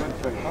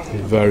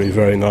 Very,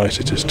 very nice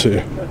it is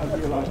too.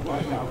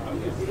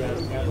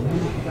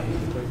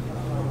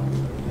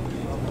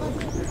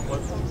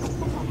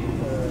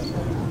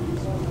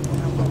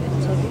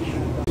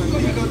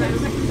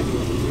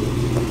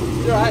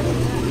 You're right.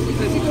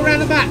 So if you go around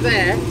the back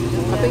there,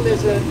 I think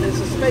there's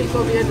a space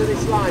on the end of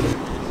this line.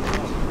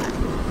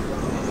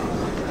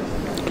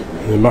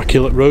 The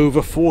Immaculate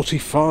Rover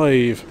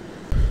 45.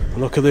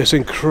 Look at this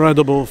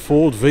incredible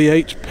Ford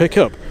V8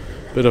 pickup.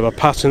 Bit of a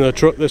patina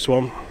truck this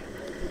one.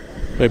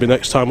 Maybe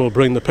next time we'll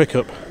bring the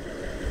pickup.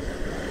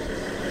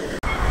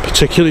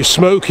 Particularly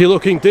smoky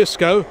looking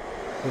disco.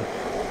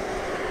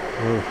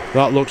 Oh,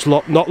 that looks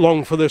not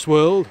long for this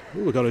world.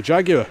 Ooh, we've got a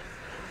Jaguar.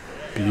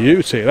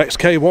 Beauty, an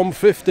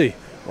XK150.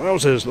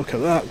 Wowzers, look at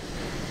that.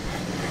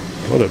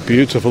 What a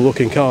beautiful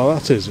looking car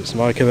that is. It's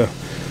like in a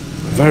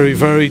very,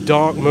 very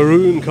dark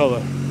maroon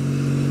colour.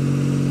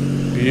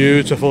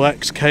 Beautiful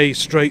XK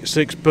straight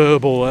six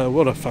burble there.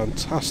 What a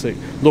fantastic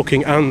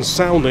looking and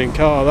sounding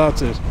car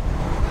that is.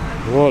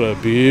 What a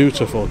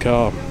beautiful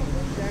car.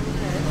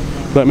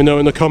 Let me know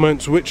in the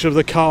comments which of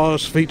the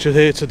cars featured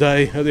here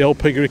today at the Old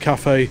Piggery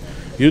Cafe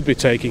you'd be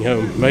taking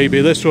home. Maybe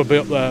this will be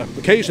up there.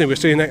 Occasionally we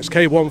see an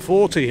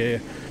XK140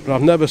 here, but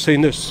I've never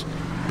seen this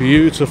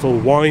beautiful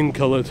wine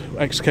coloured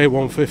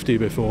XK150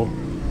 before.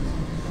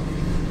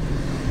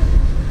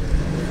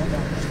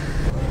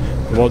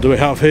 What do we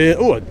have here?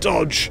 Oh, a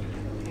Dodge.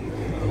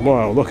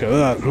 Wow, look at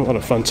that. What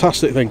a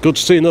fantastic thing. Good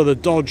to see another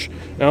Dodge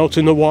out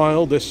in the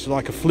wild. This is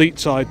like a fleet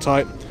side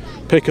type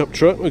pickup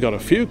truck. We've got a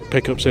few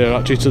pickups here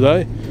actually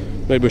today.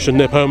 Maybe we should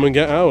nip home and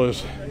get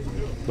ours.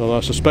 Well,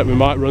 I suspect we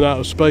might run out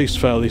of space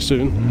fairly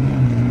soon.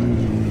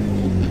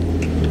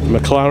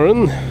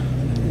 McLaren.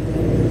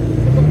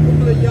 We've got a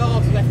couple of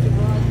yards left and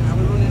right now.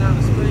 We're running out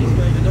of space,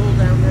 David, all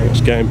down there.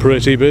 It's getting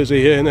pretty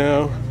busy here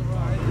now.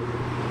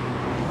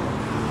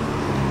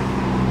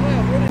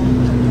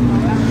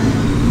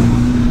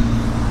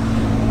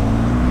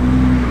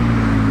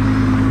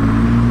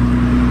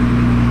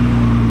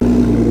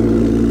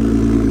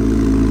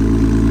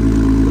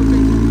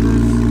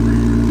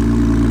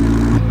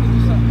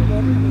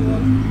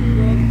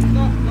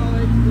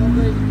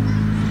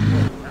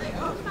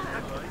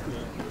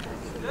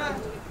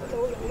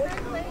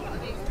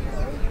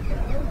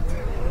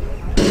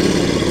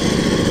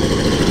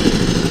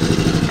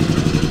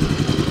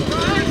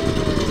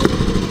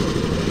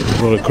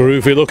 What a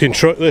groovy looking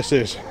truck this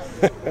is.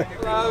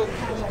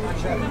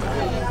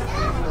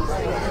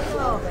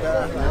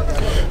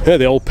 Yeah,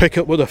 the old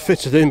pickup would have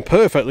fitted in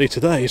perfectly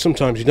today.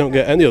 Sometimes you don't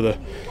get any other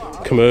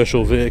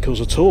commercial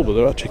vehicles at all, but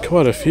there are actually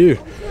quite a few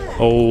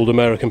old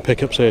American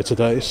pickups here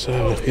today,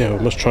 so yeah, we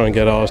must try and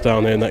get ours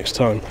down here next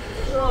time.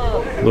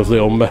 Lovely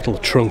old metal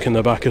trunk in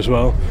the back as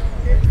well.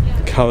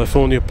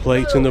 California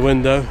plate in the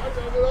window.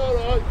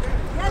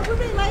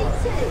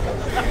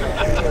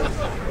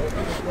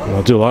 And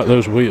I do like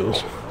those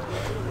wheels.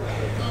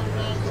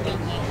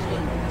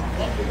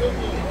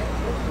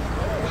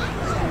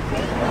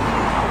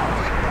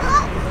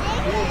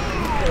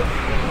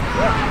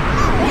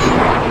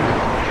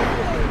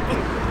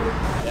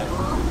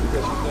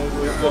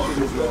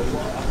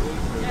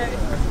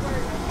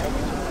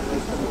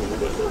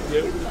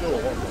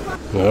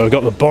 I've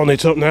got the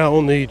bonnet up now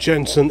on the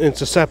Jensen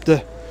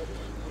Interceptor.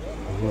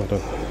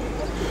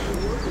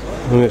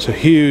 And it's a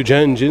huge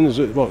engine. Is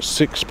it what,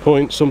 6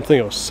 point something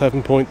or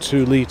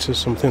 7.2 litres,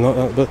 something like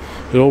that? But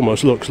it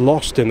almost looks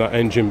lost in that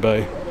engine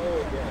bay.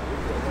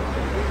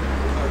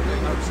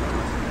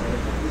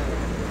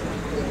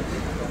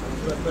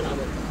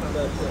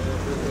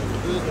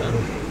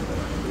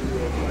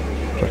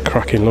 A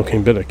cracking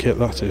looking bit of kit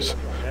that is.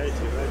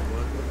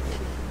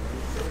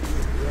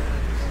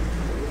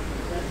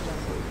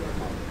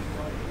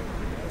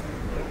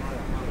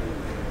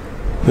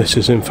 This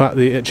is in fact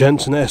the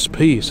Jensen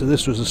SP, so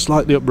this was a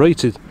slightly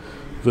uprated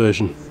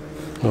version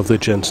of the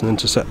Jensen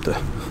Interceptor.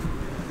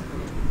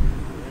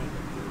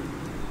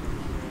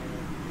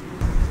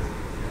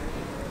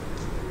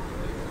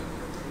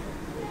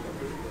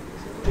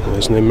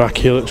 There's an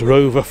immaculate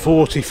Rover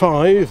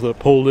 45 that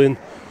pulled in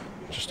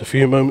just a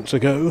few moments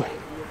ago.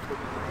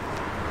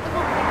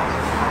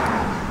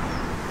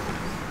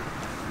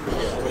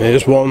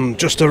 Here's one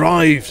just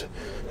arrived,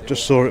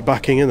 just saw it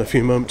backing in a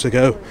few moments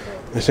ago.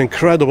 This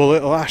incredible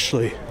little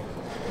Ashley.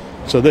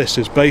 So this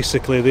is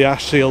basically the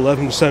Ashley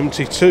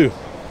 1172.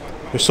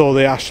 We saw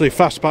the Ashley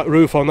fastback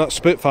roof on that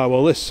Spitfire.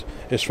 Well, this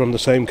is from the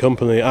same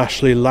company,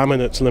 Ashley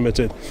Laminates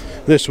Limited.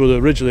 This would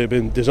originally have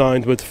been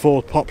designed with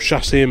Ford Pop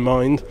chassis in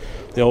mind.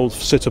 The old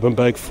sit-up and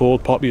beg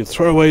Ford Pop. You'd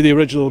throw away the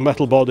original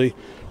metal body,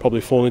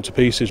 probably falling to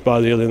pieces by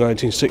the early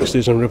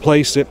 1960s, and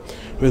replace it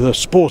with a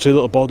sporty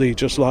little body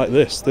just like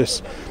this.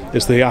 This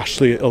is the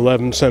Ashley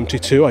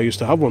 1172. I used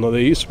to have one of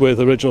these with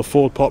original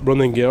Ford Pop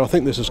running gear. I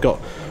think this has got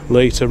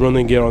later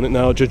running gear on it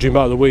now, judging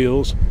by the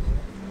wheels.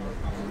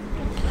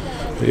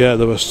 But yeah,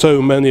 there were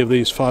so many of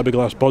these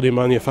fiberglass body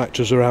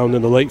manufacturers around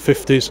in the late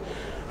 50s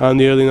and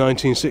the early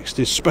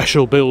 1960s.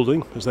 Special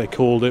building, as they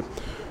called it,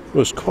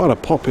 was quite a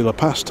popular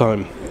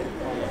pastime.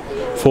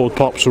 Ford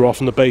Pops were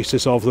often the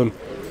basis of them.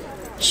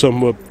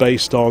 Some were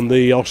based on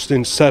the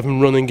Austin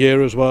 7 running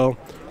gear as well.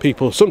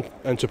 Some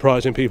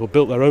enterprising people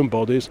built their own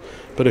bodies,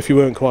 but if you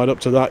weren't quite up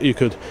to that, you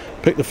could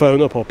pick the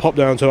phone up or pop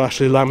down to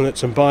Ashley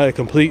Laminates and buy a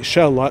complete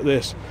shell like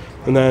this,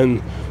 and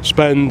then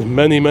spend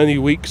many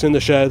weeks in the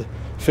shed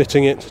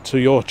fitting it to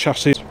your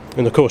chassis.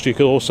 And of course you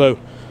could also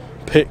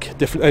pick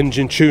different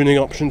engine tuning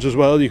options as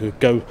well. You could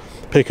go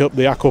pick up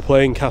the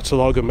Aquaplane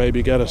catalogue and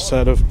maybe get a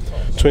set of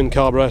twin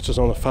carburetors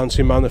on a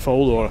fancy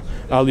manifold, or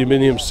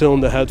aluminium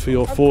cylinder head for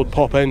your Ford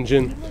Pop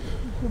engine.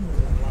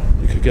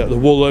 You could get the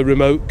Wooler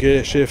remote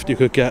gear shift. You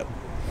could get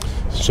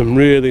some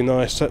really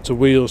nice sets of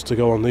wheels to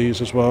go on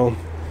these as well.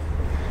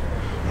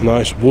 A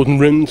nice wooden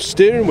rimmed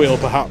steering wheel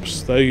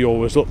perhaps. They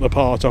always look the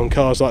part on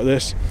cars like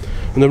this.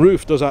 And the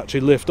roof does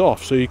actually lift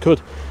off, so you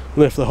could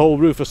lift the whole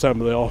roof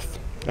assembly off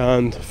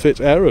and fit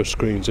aero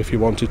screens if you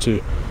wanted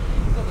to.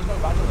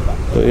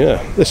 But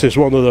yeah, this is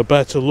one of the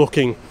better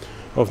looking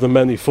of the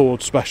many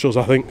Ford specials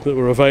I think that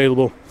were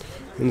available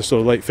in the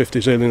sort of late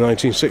 50s, early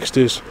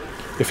 1960s.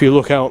 If you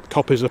look out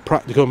copies of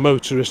Practical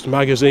Motorist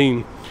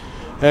magazine,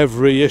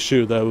 every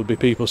issue there would be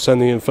people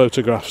sending in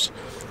photographs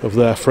of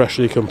their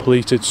freshly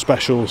completed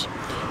specials,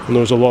 and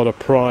there was a lot of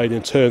pride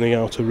in turning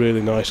out a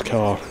really nice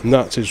car, and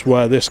that is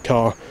where this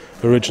car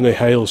originally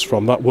hails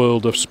from, that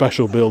world of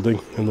special building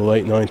in the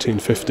late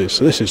 1950s.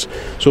 So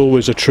it's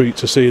always a treat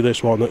to see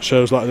this one that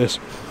shows like this.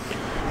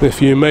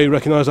 If you may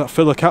recognise that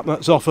filler cap,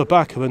 that's off the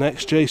back of an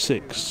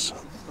XJ6.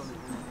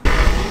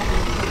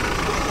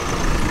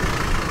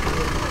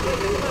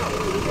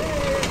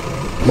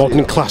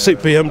 Modern classic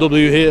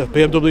BMW here,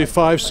 BMW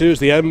 5 Series,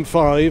 the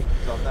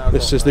M5.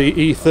 This is the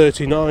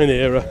E39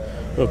 era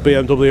of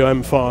BMW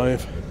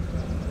M5.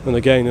 And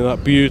again in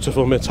that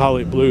beautiful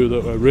metallic blue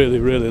that I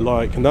really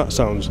like, and that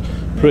sounds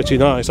pretty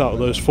nice out of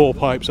those 4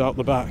 pipes out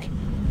the back.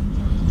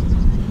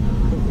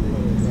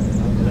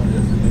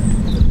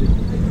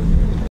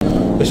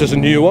 This is a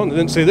new one, I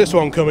didn't see this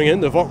one coming in,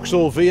 the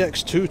Vauxhall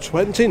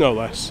VX220 no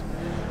less.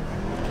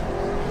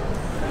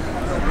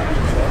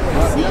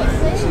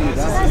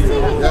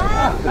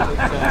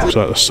 Looks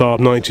like the Saab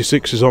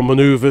 96 is on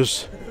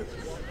manoeuvres.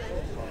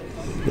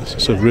 This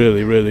is a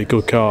really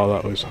good car,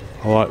 that was.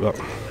 I like that.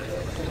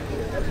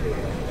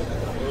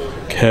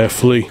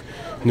 Carefully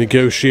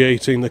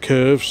negotiating the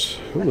curves.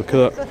 Oh, look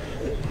at that.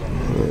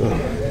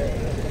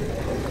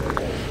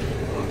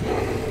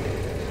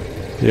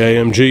 The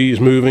AMG is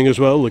moving as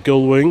well, the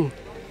gull wing.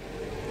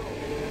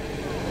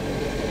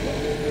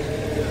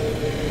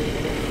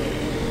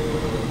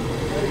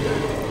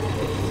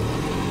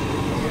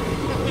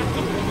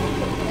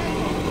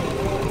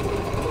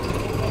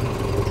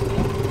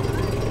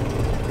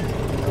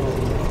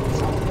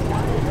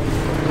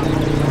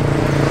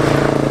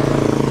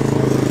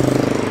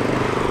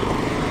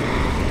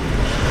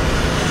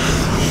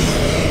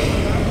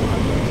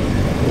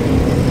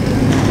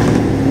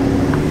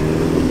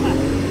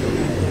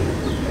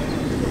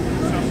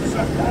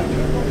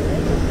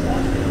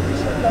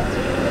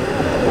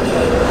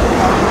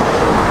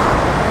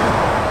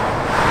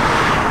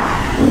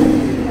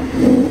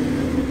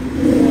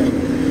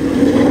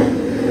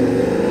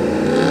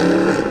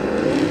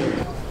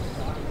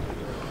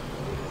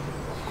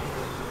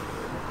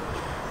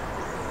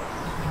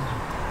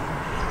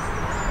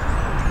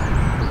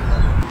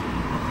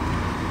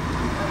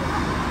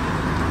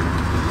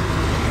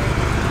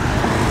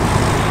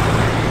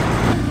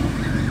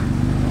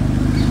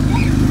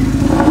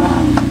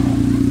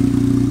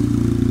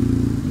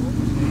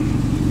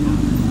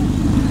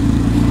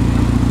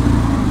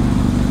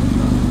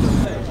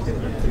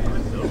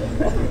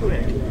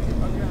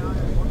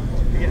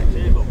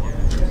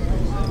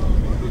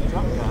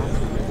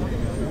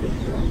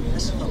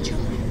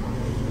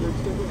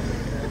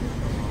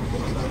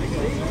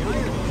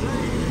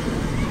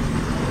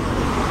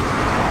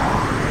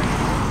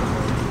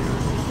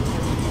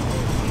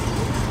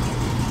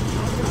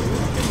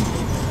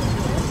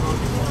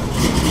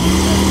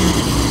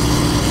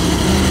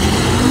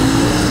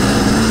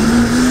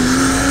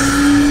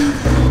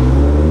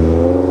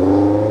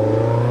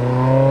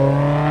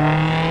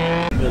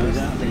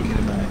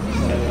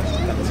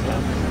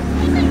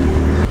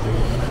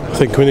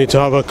 I think we need to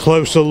have a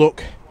closer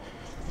look.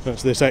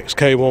 That's this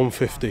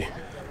XK150.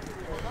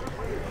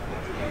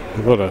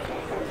 What a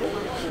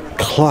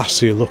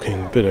classy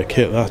looking bit of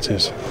kit that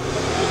is.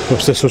 Of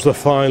course, this was the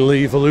final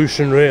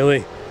evolution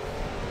really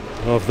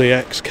of the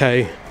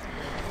XK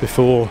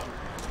before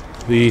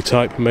the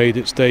E-Type made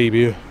its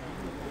debut.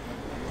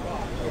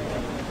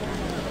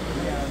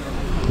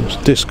 There's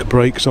disc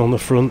brakes on the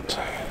front.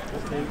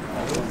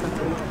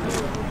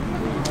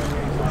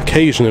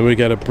 Occasionally we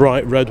get a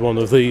bright red one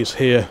of these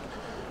here.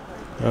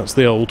 That's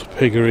the Old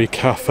Piggery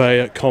Cafe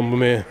at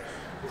Combermere,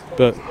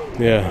 but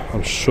yeah,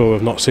 I'm sure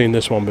I've not seen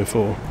this one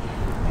before.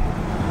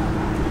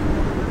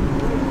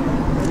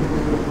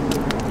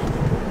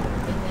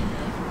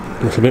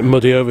 A little bit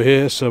muddy over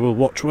here, so we'll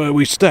watch where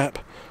we step.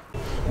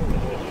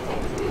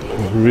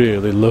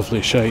 Really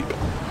lovely shape.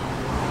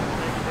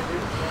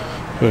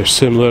 Very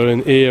similar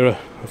in era,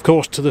 of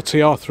course, to the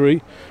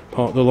TR3,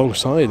 parked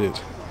alongside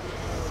it.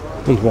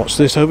 And what's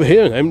this over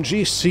here? An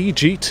MGB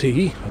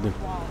GT. I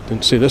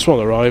didn't see this one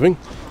arriving.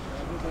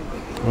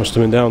 Must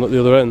have been down at the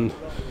other end.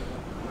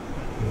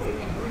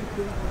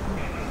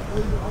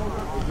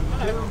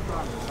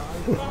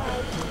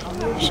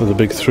 So the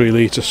big 3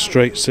 litre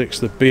straight 6,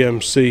 the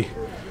BMC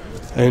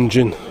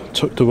engine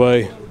tucked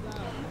away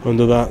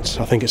under that.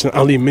 I think it's an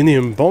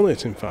aluminium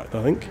bonnet, in fact,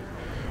 I think.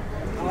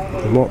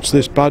 And what's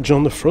this badge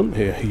on the front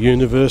here?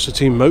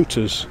 University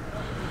Motors.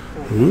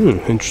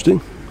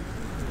 Interesting.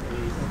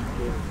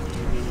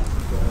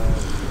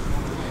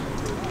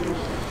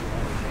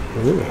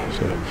 Yeah,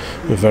 so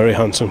a very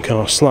handsome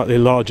car, slightly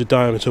larger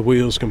diameter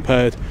wheels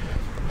compared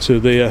to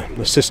the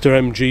sister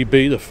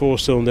MGB, the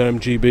 4-cylinder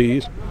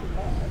MGBs.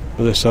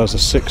 But this has a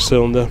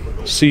 6-cylinder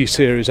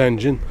C-series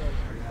engine,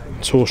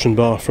 torsion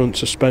bar front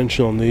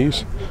suspension on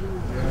these.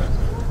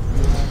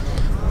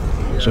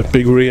 It's a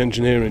big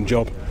re-engineering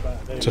job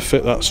to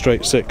fit that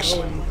straight 6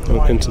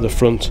 into the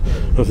front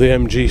of the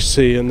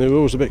MGC, and they were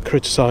always a bit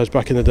criticised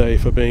back in the day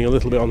for being a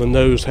little bit on the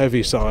nose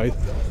heavy side.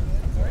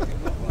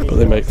 But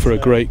they make for a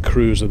great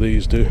cruiser,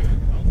 these do.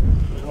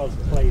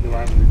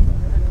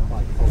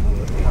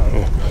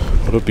 Yeah,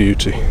 what a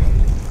beauty.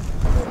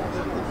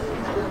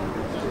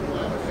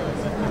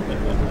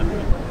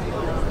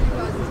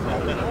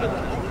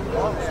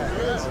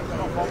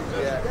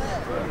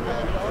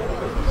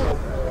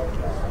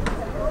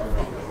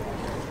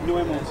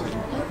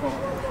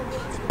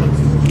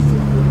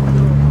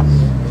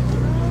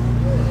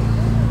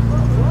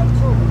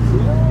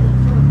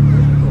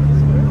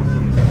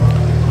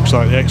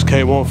 Looks like the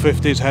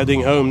XK150 is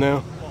heading home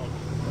now.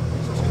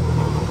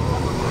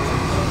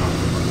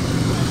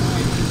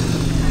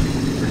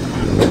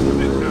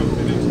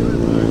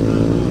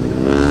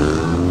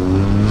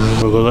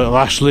 Well, the little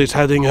Ashley's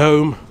heading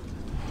home.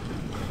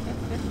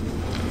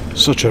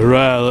 Such a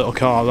rare little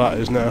car that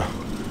is now.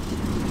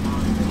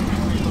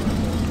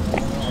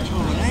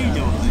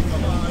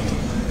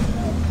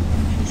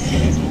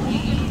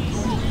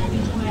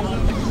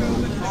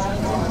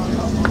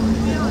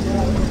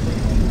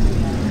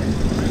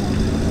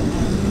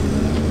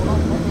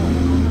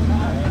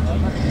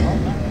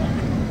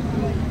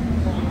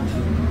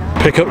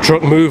 Pickup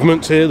truck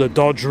movement here, the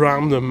Dodge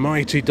Ram, the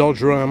mighty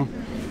Dodge Ram.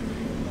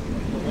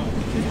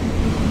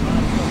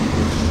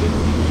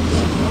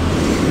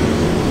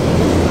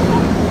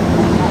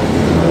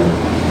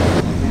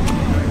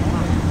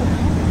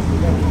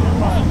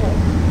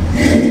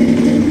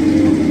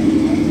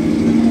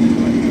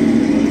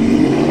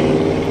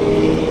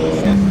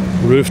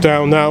 Roof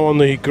down now on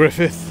the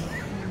Griffith.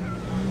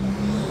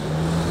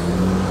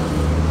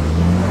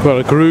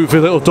 Got a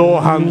groovy little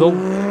door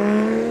handle.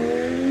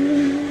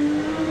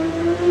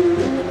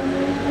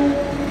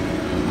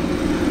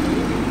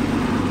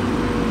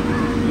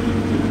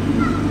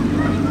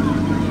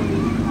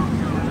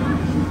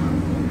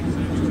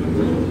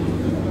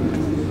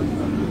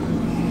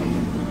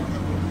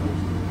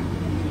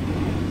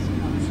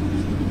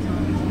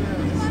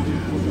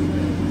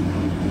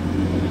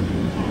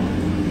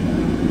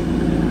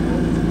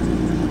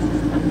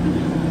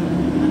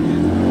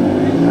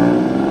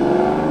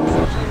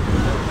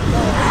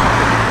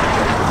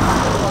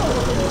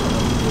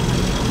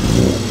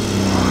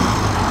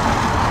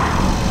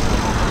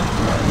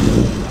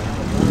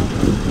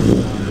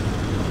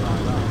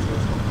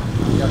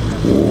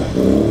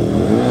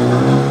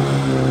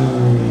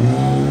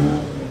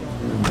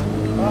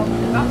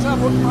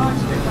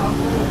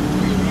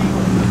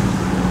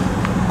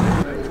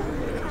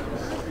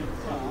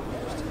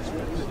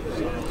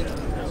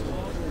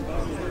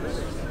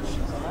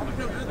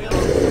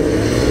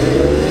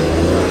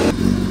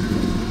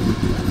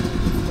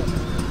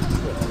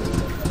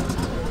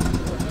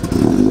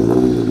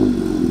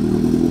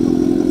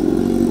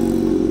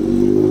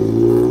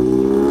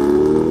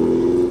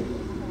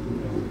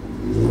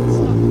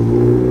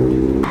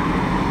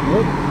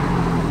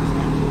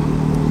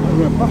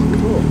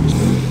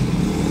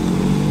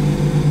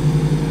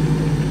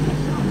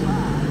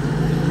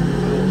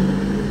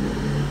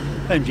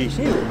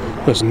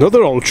 MGC. There's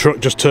another old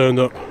truck just turned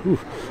up. Ooh,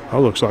 that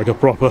looks like a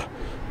proper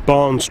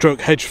barn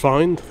stroke hedge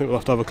find. I think we'll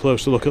have to have a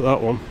closer look at that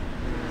one.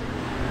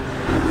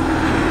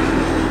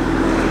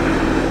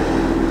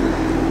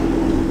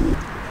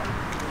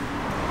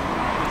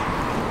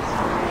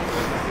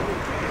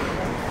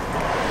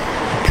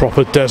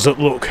 Proper desert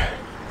look.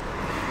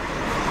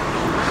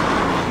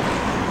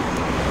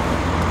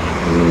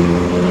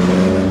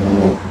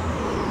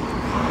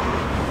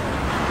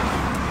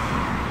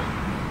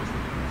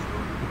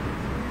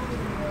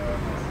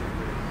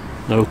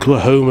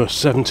 Oklahoma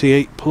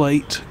 78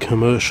 plate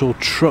commercial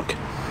truck.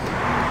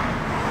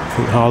 I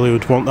think Harley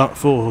would want that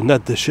for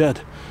Ned the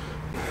Shed.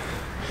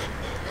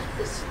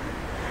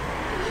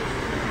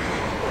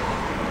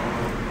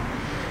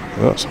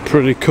 That's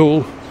pretty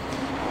cool.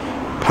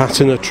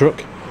 Patina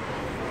truck.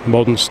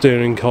 Modern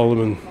steering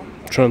column and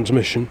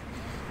transmission.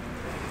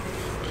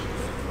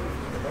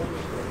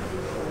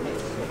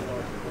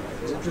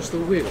 Is it just the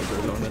wheel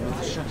or on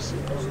another chassis?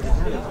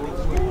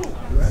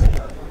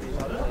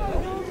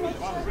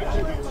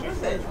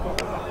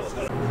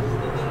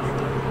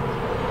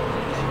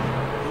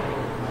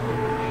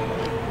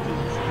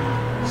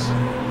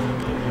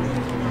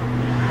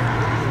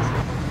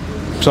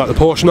 Looks like the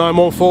Porsche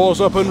 914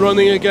 is up and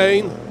running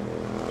again.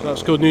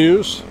 That's good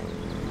news.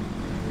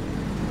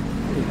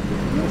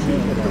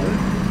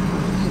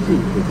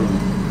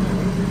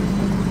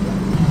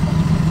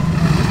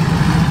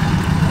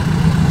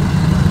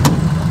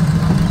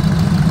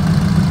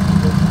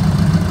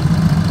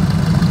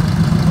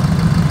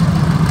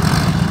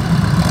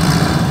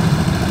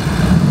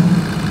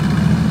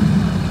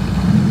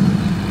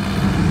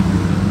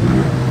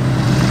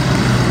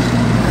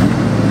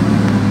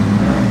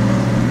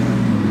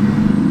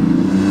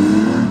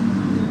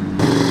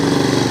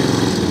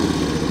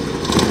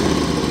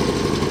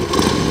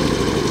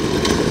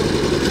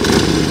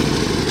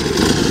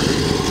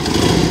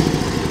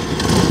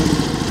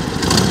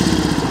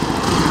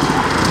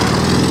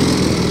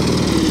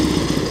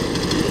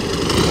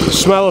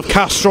 Smell of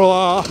Castrol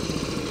R.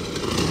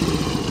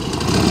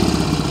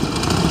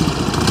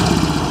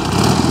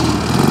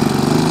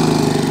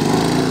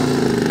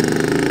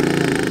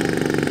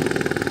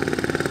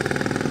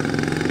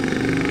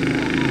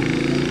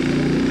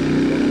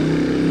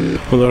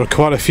 Well, there are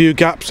quite a few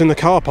gaps in the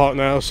car park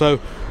now,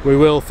 so we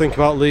will think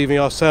about leaving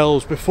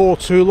ourselves before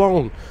too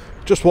long.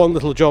 Just one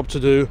little job to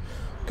do,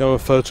 go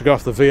and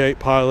photograph the V8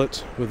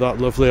 Pilot with that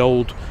lovely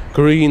old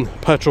green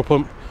petrol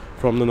pump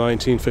from the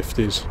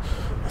 1950s.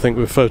 I think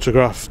we've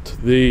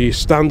photographed the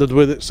Standard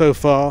with it so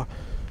far.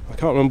 I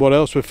can't remember what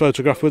else we've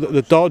photographed with it.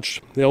 The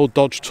Dodge, the old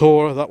Dodge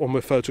Tourer, that one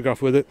we've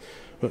photographed with it.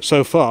 But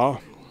so far,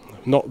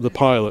 not the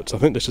Pilot. I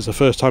think this is the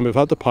first time we've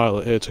had the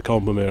Pilot here to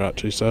Combermere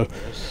actually, so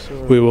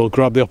we will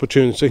grab the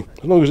opportunity.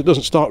 As long as it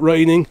doesn't start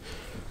raining.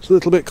 It's a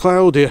little bit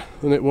cloudier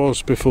than it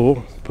was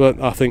before, but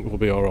I think we'll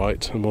be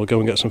alright, and we'll go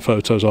and get some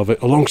photos of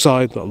it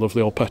alongside that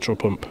lovely old petrol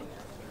pump.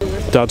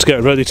 Dad's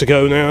getting ready to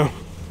go now.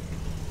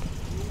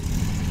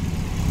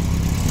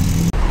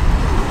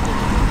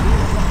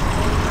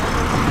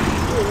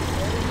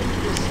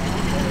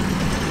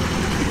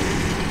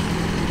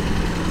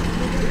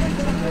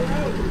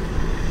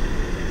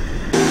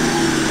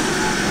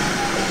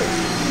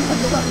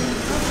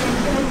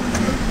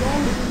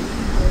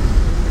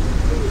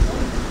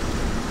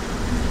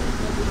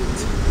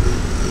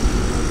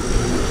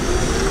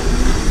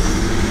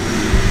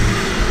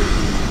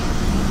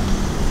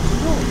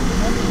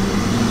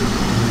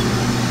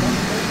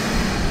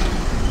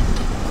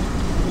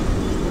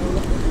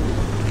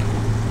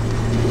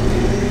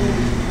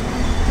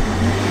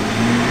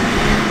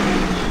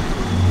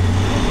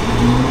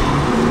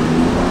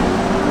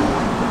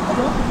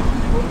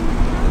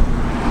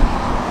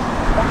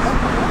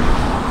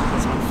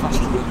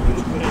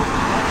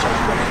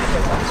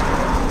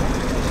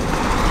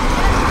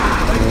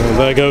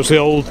 There goes the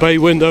old bay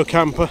window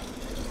camper.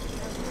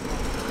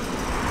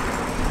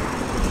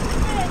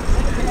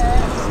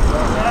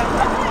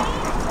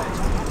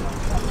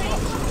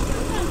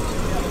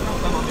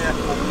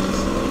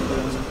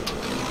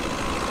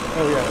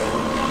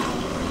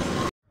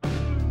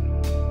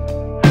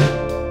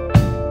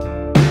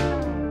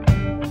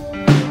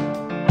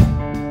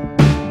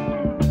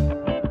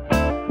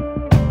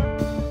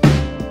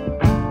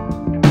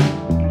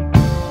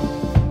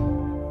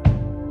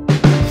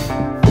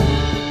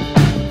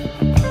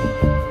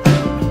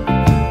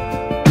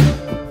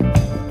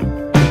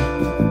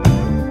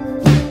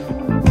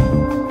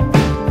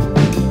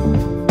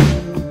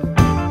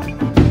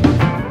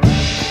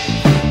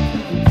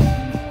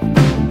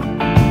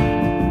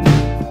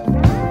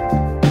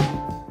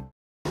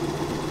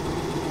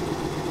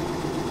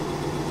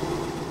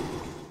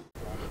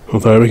 Well,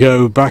 there we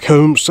go, back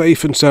home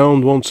safe and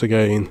sound once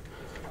again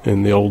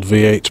in the old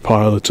V8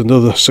 Pilot.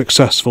 Another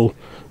successful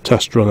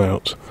test run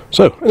out.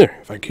 So anyway,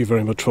 thank you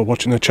very much for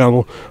watching the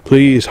channel.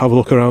 Please have a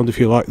look around if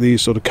you like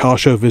these sort of car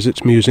show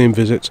visits, museum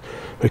visits,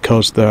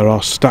 because there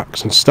are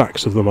stacks and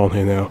stacks of them on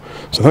here now.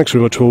 So thanks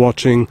very much for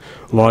watching.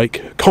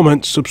 Like,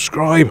 comment,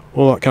 subscribe,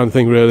 all that kind of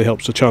thing really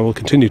helps the channel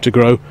continue to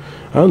grow,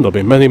 and there'll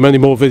be many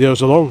more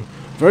videos along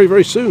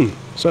very soon.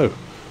 So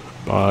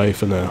bye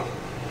for now.